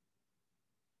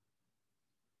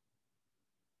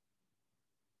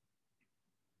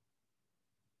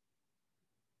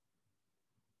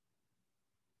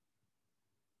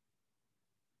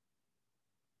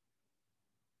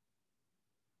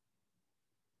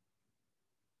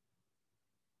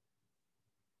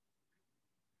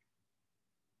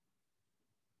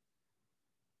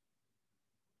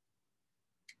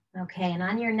 Okay, and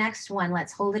on your next one,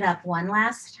 let's hold it up one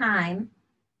last time.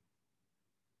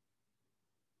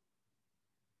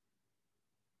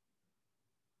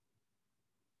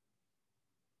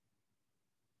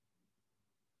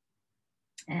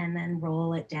 and then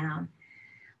roll it down.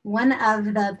 One of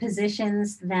the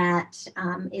positions that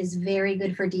is very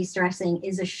good for de-stressing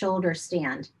is a shoulder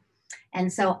stand.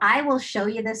 And so I will show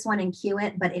you this one and cue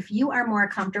it, but if you are more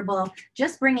comfortable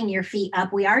just bringing your feet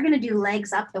up, we are going to do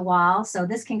legs up the wall. So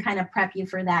this can kind of prep you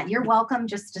for that. You're welcome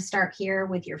just to start here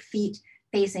with your feet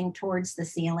facing towards the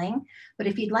ceiling. But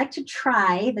if you'd like to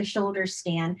try the shoulder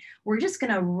stand, we're just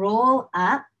going to roll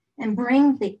up and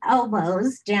bring the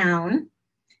elbows down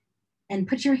and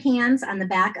put your hands on the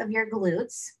back of your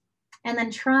glutes, and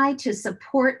then try to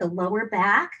support the lower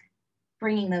back,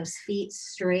 bringing those feet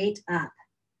straight up.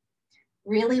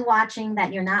 Really watching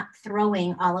that you're not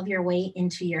throwing all of your weight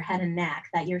into your head and neck,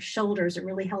 that your shoulders are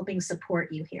really helping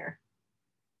support you here.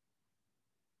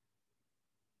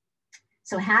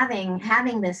 So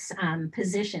having this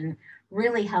position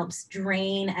really helps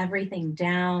drain everything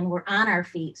down. We're on our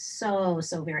feet so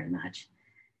very much.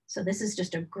 So this is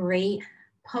just a great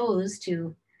pose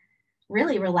to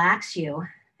really relax you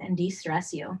and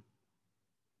de-stress you.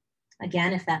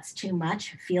 Again, if that's too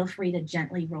much, feel free to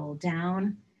gently roll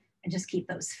down and just keep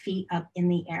those feet up in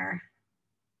the air.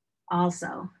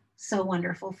 Also, so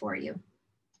wonderful for you.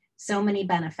 So many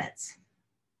benefits.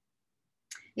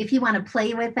 If you want to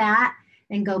play with that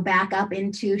and go back up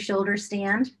into shoulder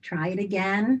stand, try it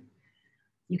again.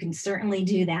 You can certainly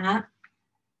do that.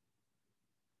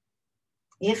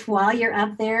 If while you're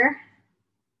up there,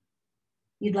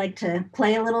 you'd like to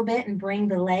play a little bit and bring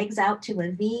the legs out to a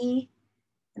V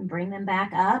and bring them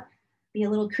back up, be a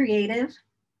little creative.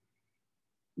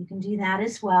 You can do that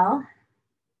as well.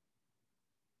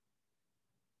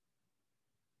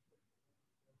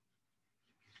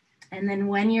 And then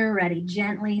when you're ready,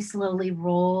 gently, slowly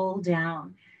roll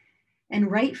down.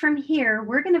 And right from here,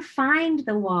 we're gonna find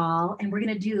the wall and we're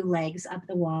gonna do legs up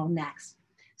the wall next.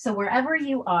 So wherever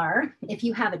you are, if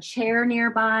you have a chair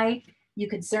nearby, you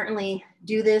could certainly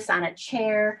do this on a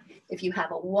chair. If you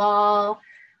have a wall,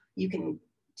 you can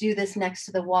do this next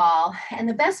to the wall. And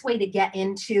the best way to get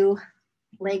into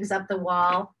legs up the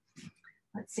wall,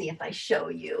 let's see if I show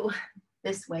you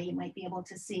this way, you might be able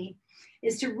to see,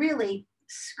 is to really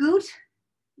scoot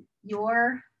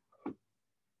your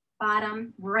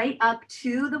bottom right up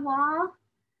to the wall,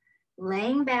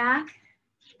 laying back,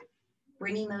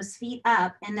 bringing those feet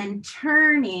up, and then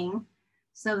turning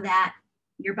so that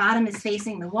your bottom is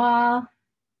facing the wall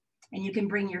and you can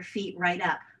bring your feet right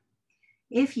up.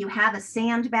 If you have a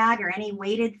sandbag or any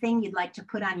weighted thing you'd like to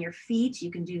put on your feet,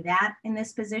 you can do that in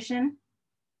this position.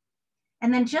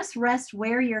 And then just rest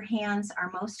where your hands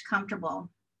are most comfortable.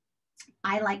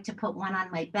 I like to put one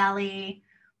on my belly,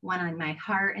 one on my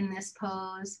heart in this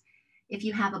pose. If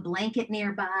you have a blanket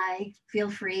nearby, feel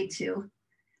free to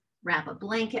wrap a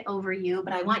blanket over you,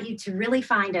 but I want you to really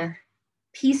find a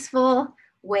peaceful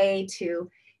way to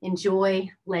enjoy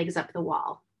legs up the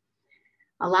wall.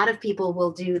 A lot of people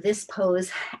will do this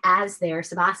pose as their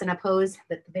Savasana pose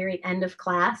at the very end of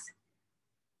class.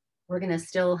 We're gonna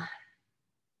still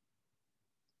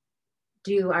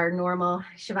do our normal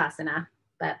Shavasana,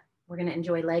 but we're gonna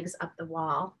enjoy legs up the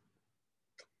wall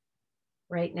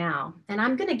right now. And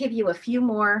I'm gonna give you a few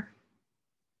more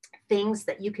things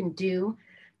that you can do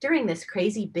during this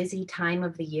crazy busy time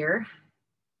of the year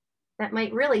that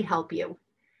might really help you.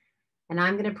 And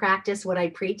I'm going to practice what I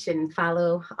preach and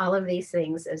follow all of these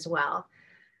things as well.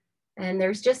 And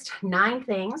there's just 9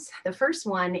 things. The first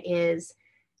one is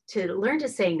to learn to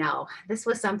say no. This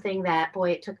was something that,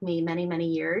 boy, it took me many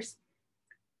years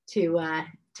to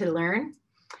learn.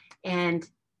 And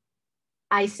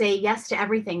I say yes to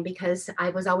everything because I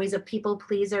was always a people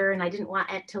pleaser and I didn't want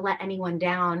to let anyone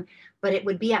down, but it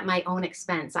would be at my own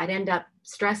expense. I'd end up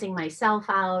stressing myself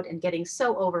out and getting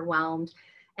so overwhelmed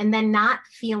and then not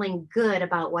feeling good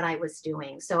about what I was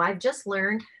doing. So I've just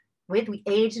learned with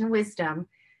age and wisdom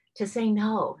to say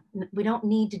no. We don't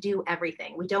need to do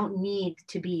everything. We don't need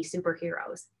to be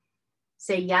superheroes.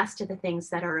 Say yes to the things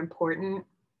that are important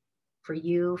for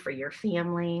you, for your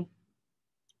family,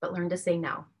 but learn to say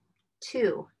no.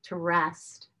 2, to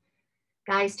rest.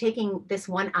 Guys, taking this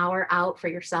 1 hour out for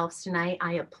yourselves tonight,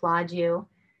 I applaud you.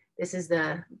 This is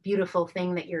the beautiful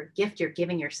thing that your gift you're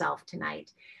giving yourself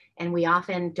tonight. And we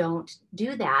often don't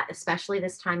do that, especially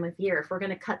this time of year. If we're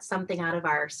going to cut something out of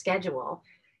our schedule,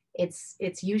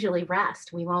 it's usually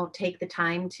rest. We won't take the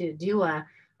time to do a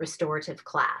restorative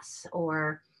class,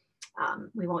 or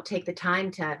we won't take the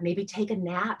time to maybe take a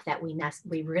nap that we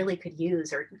really could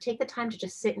use, or take the time to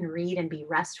just sit and read and be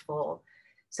restful.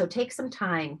 So take some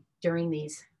time during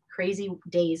these crazy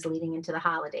days leading into the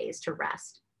holidays to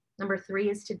rest. Number 3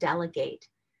 is to delegate.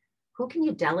 Who can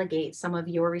you delegate some of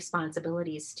your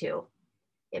responsibilities to?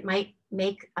 It might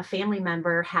make a family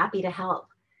member happy to help.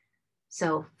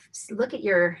 So look at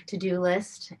your to-do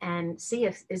list and see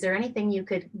if, is there anything you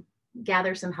could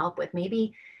gather some help with?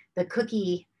 Maybe the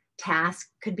cookie task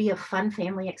could be a fun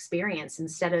family experience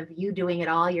instead of you doing it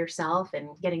all yourself and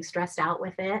getting stressed out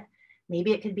with it.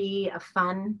 Maybe it could be a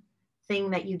fun thing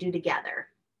that you do together.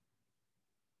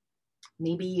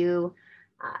 Maybe you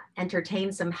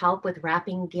entertain some help with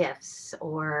wrapping gifts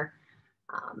or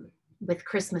with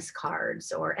Christmas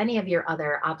cards or any of your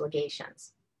other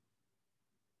obligations.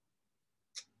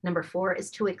 Number 4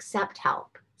 is to accept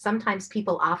help. Sometimes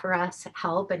people offer us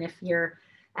help, and if you're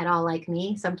at all like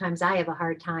me, sometimes I have a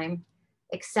hard time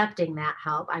accepting that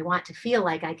help. I want to feel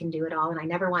like I can do it all, and I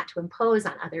never want to impose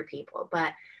on other people.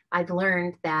 But I've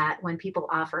learned that when people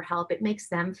offer help, it makes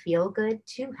them feel good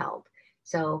to help.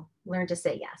 So learn to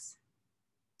say yes.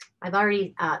 I've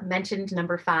already mentioned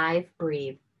number 5,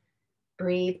 breathe.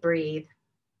 Breathe, breathe.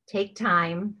 Take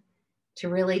time to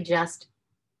really just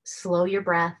slow your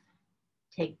breath.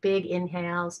 Take big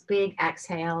inhales, big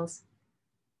exhales.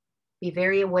 Be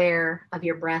very aware of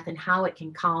your breath and how it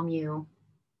can calm you.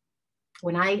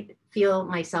 When I feel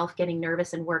myself getting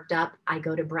nervous and worked up, I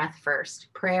go to breath first.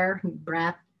 Prayer,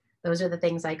 breath, those are the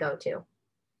things I go to.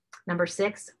 Number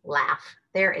 6, laugh.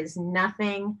 There is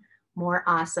nothing more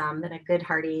awesome than a good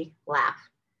hearty laugh.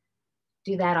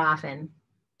 Do that often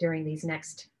during these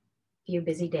next few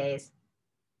busy days.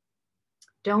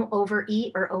 Don't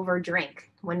overeat or overdrink.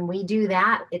 When we do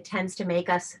that, it tends to make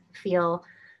us feel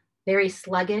very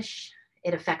sluggish.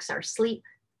 It affects our sleep,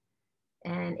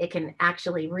 and it can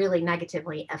actually really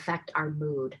negatively affect our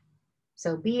mood.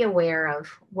 So be aware of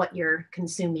what you're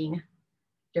consuming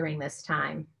during this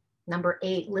time. Number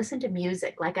 8, listen to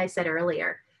music. Like I said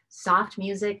earlier, soft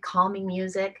music, calming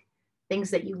music, things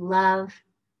that you love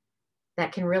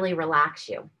that can really relax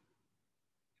you.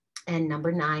 And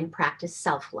number 9, practice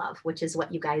self-love, which is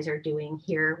what you guys are doing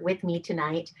here with me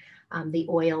tonight. The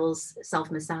oils,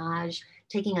 self-massage,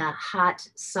 taking a hot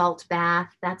salt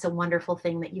bath. That's a wonderful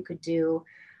thing that you could do.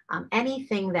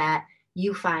 Anything that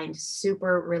you find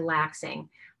super relaxing,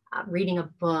 reading a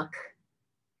book,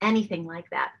 anything like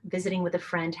that, visiting with a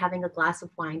friend, having a glass of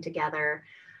wine together,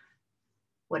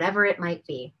 whatever it might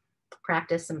be,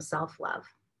 practice some self-love.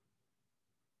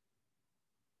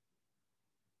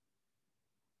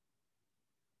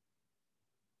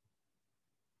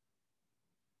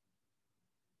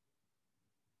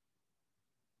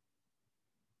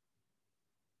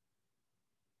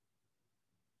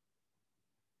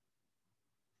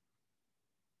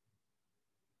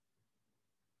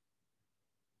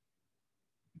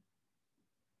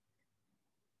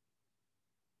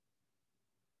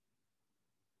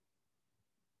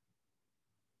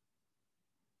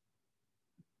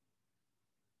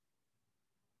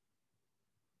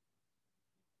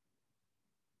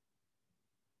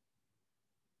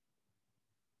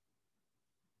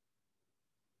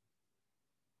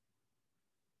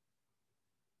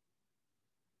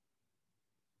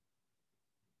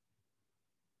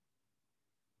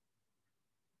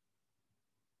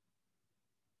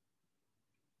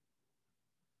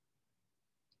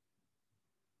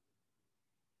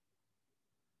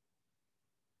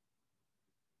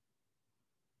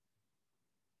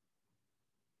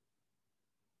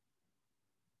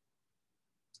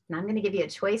 And I'm going to give you a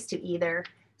choice to either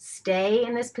stay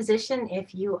in this position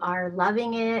if you are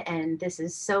loving it and this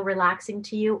is so relaxing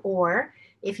to you, or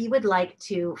if you would like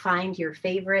to find your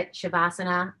favorite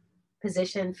Shavasana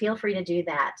position, feel free to do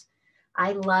that.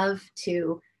 I love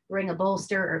to bring a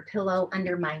bolster or pillow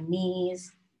under my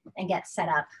knees and get set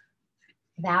up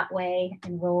that way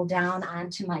and roll down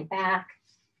onto my back.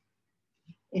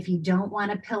 If you don't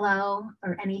want a pillow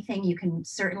or anything, you can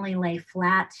certainly lay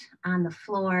flat on the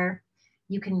floor.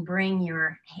 You can bring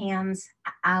your hands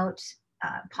out,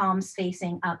 palms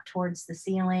facing up towards the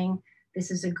ceiling.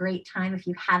 This is a great time if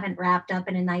you haven't wrapped up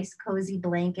in a nice cozy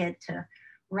blanket to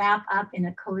wrap up in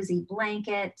a cozy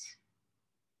blanket.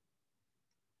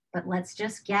 But let's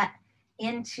just get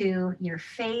into your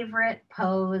favorite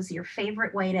pose, your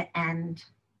favorite way to end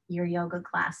your yoga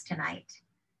class tonight.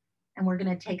 And we're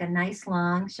going to take a nice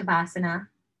long Shavasana.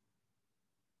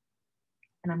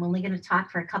 And I'm only going to talk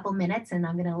for a couple minutes, and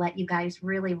I'm going to let you guys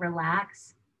really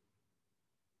relax.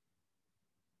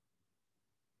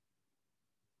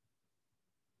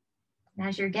 And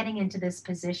as you're getting into this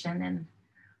position and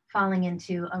falling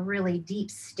into a really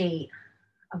deep state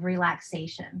of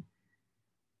relaxation,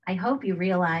 I hope you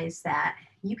realize that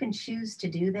you can choose to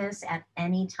do this at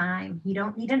any time. You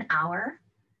don't need an hour.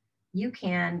 You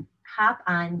can hop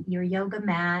on your yoga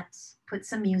mat, put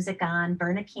some music on,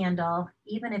 burn a candle,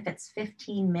 even if it's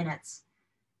 15 minutes.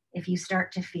 If you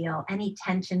start to feel any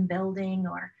tension building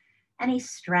or any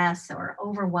stress or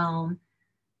overwhelm,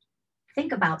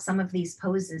 think about some of these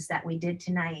poses that we did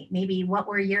tonight. Maybe what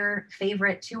were your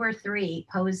favorite 2 or 3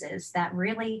 poses that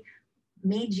really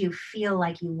made you feel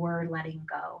like you were letting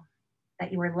go,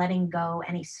 that you were letting go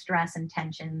any stress and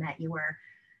tension, that you were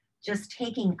just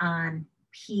taking on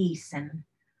peace and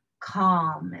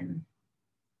calm and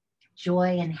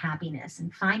joy and happiness.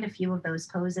 And find a few of those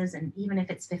poses. And even if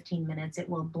it's 15 minutes, it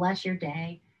will bless your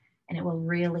day and it will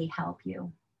really help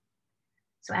you.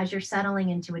 So as you're settling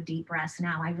into a deep rest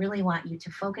now, I really want you to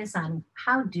focus on,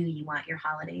 how do you want your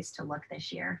holidays to look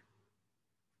this year?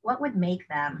 What would make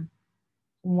them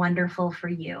wonderful for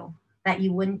you? That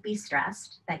you wouldn't be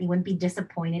stressed, that you wouldn't be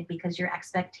disappointed because your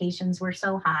expectations were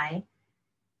so high.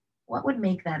 What would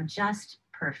make them just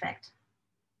perfect?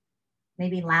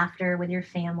 Maybe laughter with your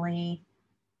family,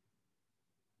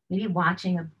 maybe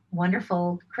watching a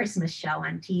wonderful Christmas show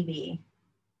on TV.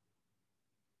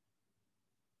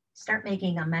 Start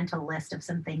making a mental list of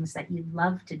some things that you'd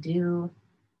love to do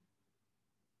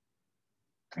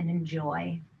and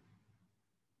enjoy.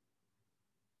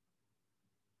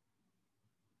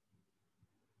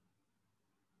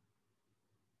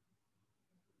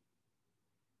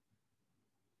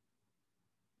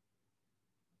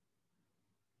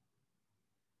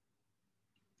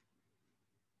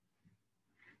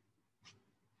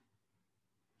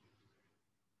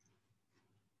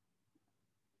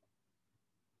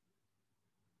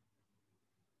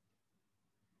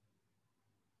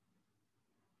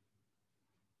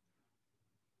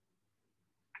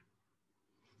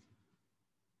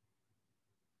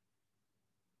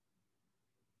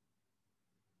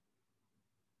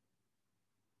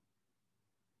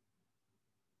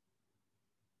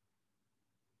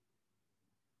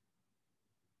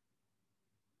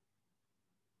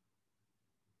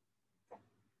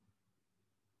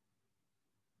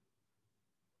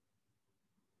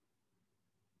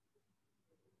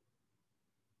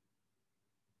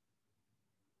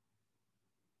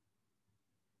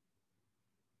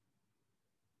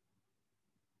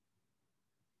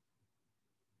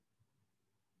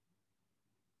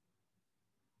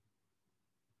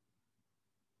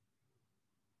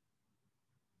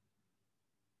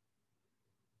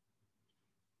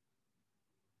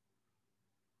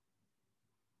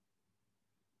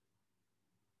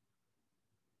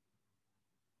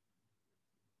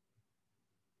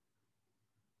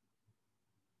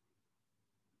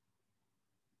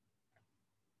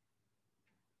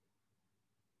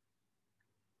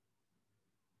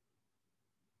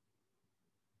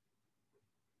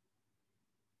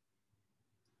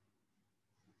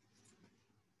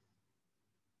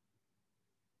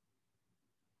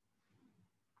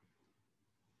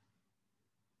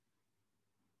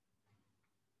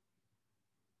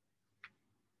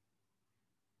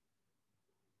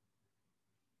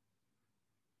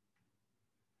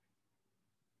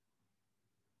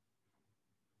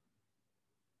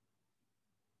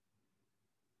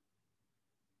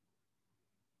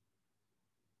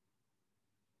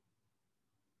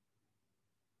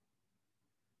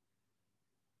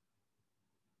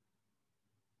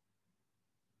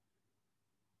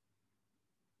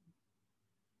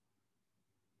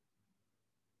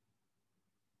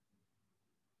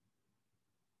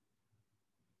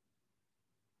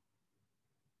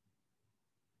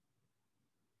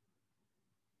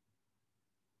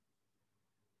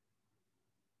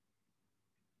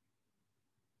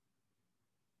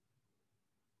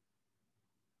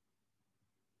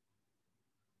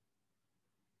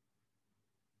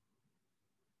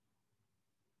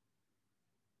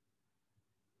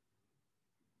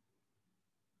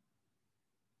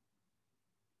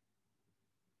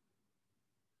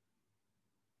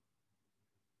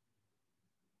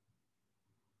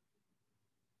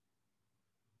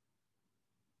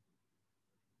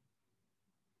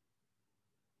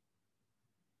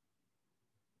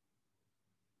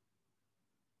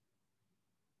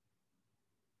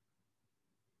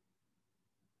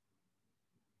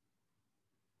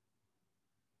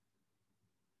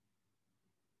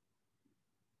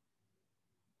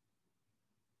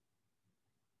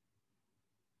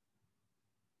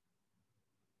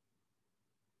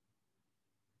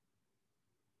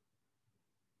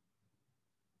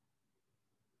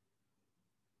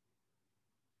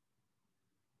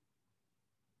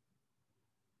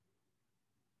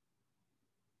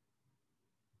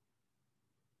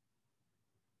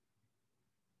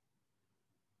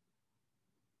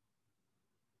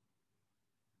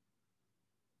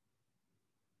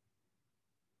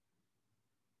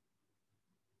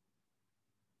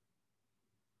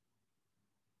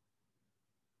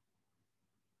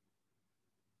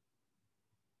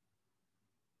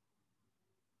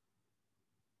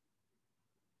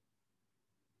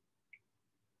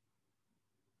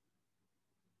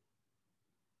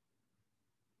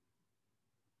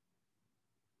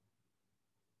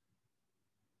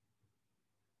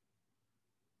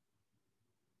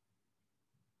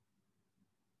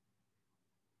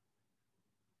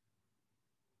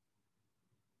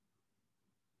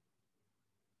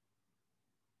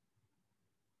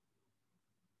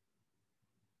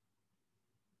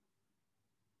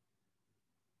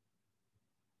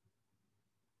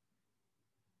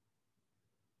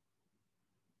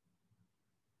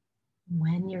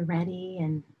 When you're ready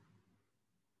and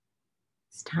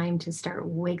it's time to start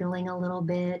wiggling a little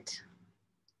bit,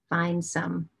 find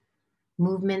some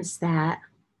movements that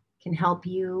can help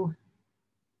you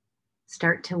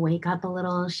start to wake up a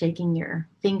little, shaking your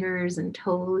fingers and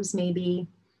toes, maybe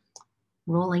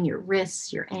rolling your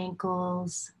wrists, your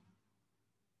ankles.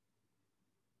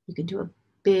 You could do a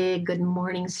big good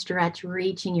morning stretch,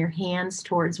 reaching your hands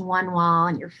towards one wall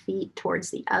and your feet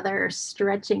towards the other,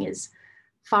 stretching as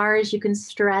far as you can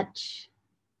stretch.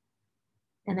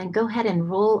 And then go ahead and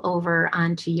roll over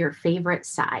onto your favorite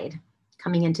side,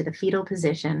 coming into the fetal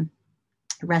position,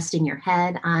 resting your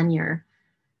head on your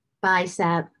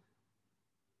bicep.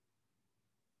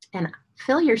 And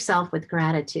fill yourself with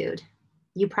gratitude.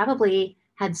 You probably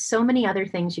had so many other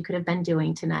things you could have been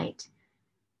doing tonight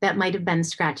that might have been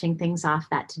scratching things off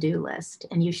that to-do list.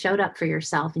 And you showed up for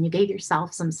yourself and you gave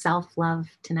yourself some self-love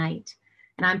tonight.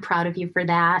 And I'm proud of you for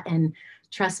that. And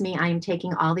trust me, I am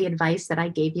taking all the advice that I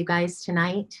gave you guys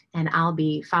tonight, and I'll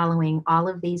be following all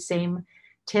of these same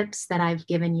tips that I've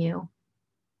given you.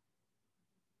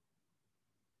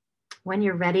 When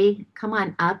you're ready, come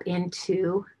on up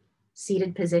into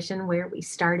seated position where we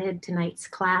started tonight's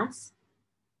class.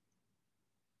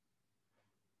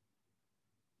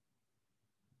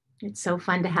 It's so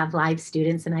fun to have live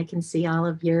students, and I can see all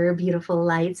of your beautiful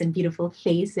lights and beautiful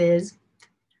faces.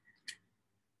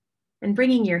 And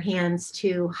bringing your hands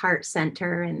to heart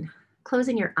center and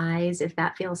closing your eyes if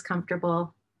that feels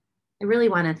comfortable. I really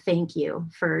want to thank you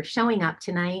for showing up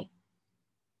tonight.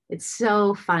 It's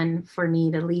so fun for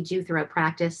me to lead you through a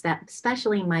practice that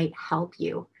especially might help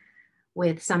you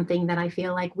with something that I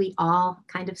feel like we all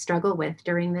kind of struggle with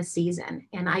during this season.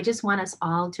 And I just want us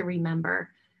all to remember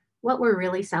what we're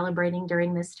really celebrating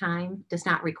during this time does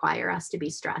not require us to be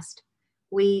stressed.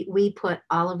 We put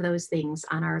all of those things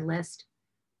on our list.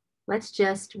 Let's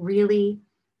just really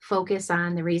focus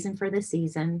on the reason for the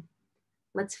season.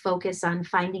 Let's focus on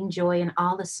finding joy in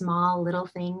all the small little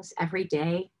things every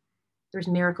day. There's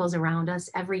miracles around us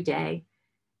every day.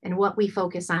 And what we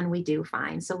focus on, we do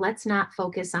find. So let's not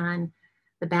focus on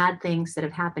the bad things that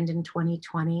have happened in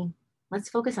 2020. Let's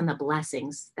focus on the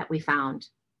blessings that we found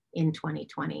in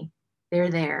 2020. They're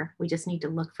there. We just need to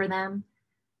look for them,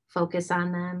 focus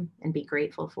on them, and be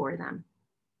grateful for them.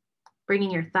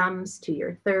 Bringing your thumbs to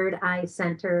your third eye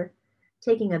center,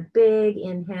 taking a big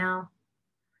inhale.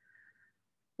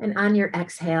 And on your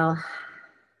exhale,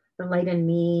 the light in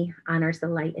me honors the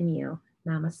light in you.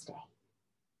 Namaste.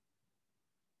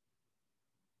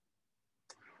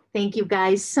 Thank you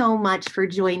guys so much for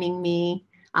joining me.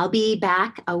 I'll be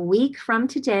back a week from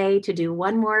today to do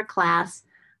one more class.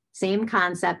 Same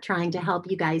concept, trying to help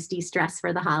you guys de-stress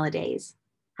for the holidays.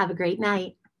 Have a great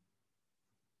night.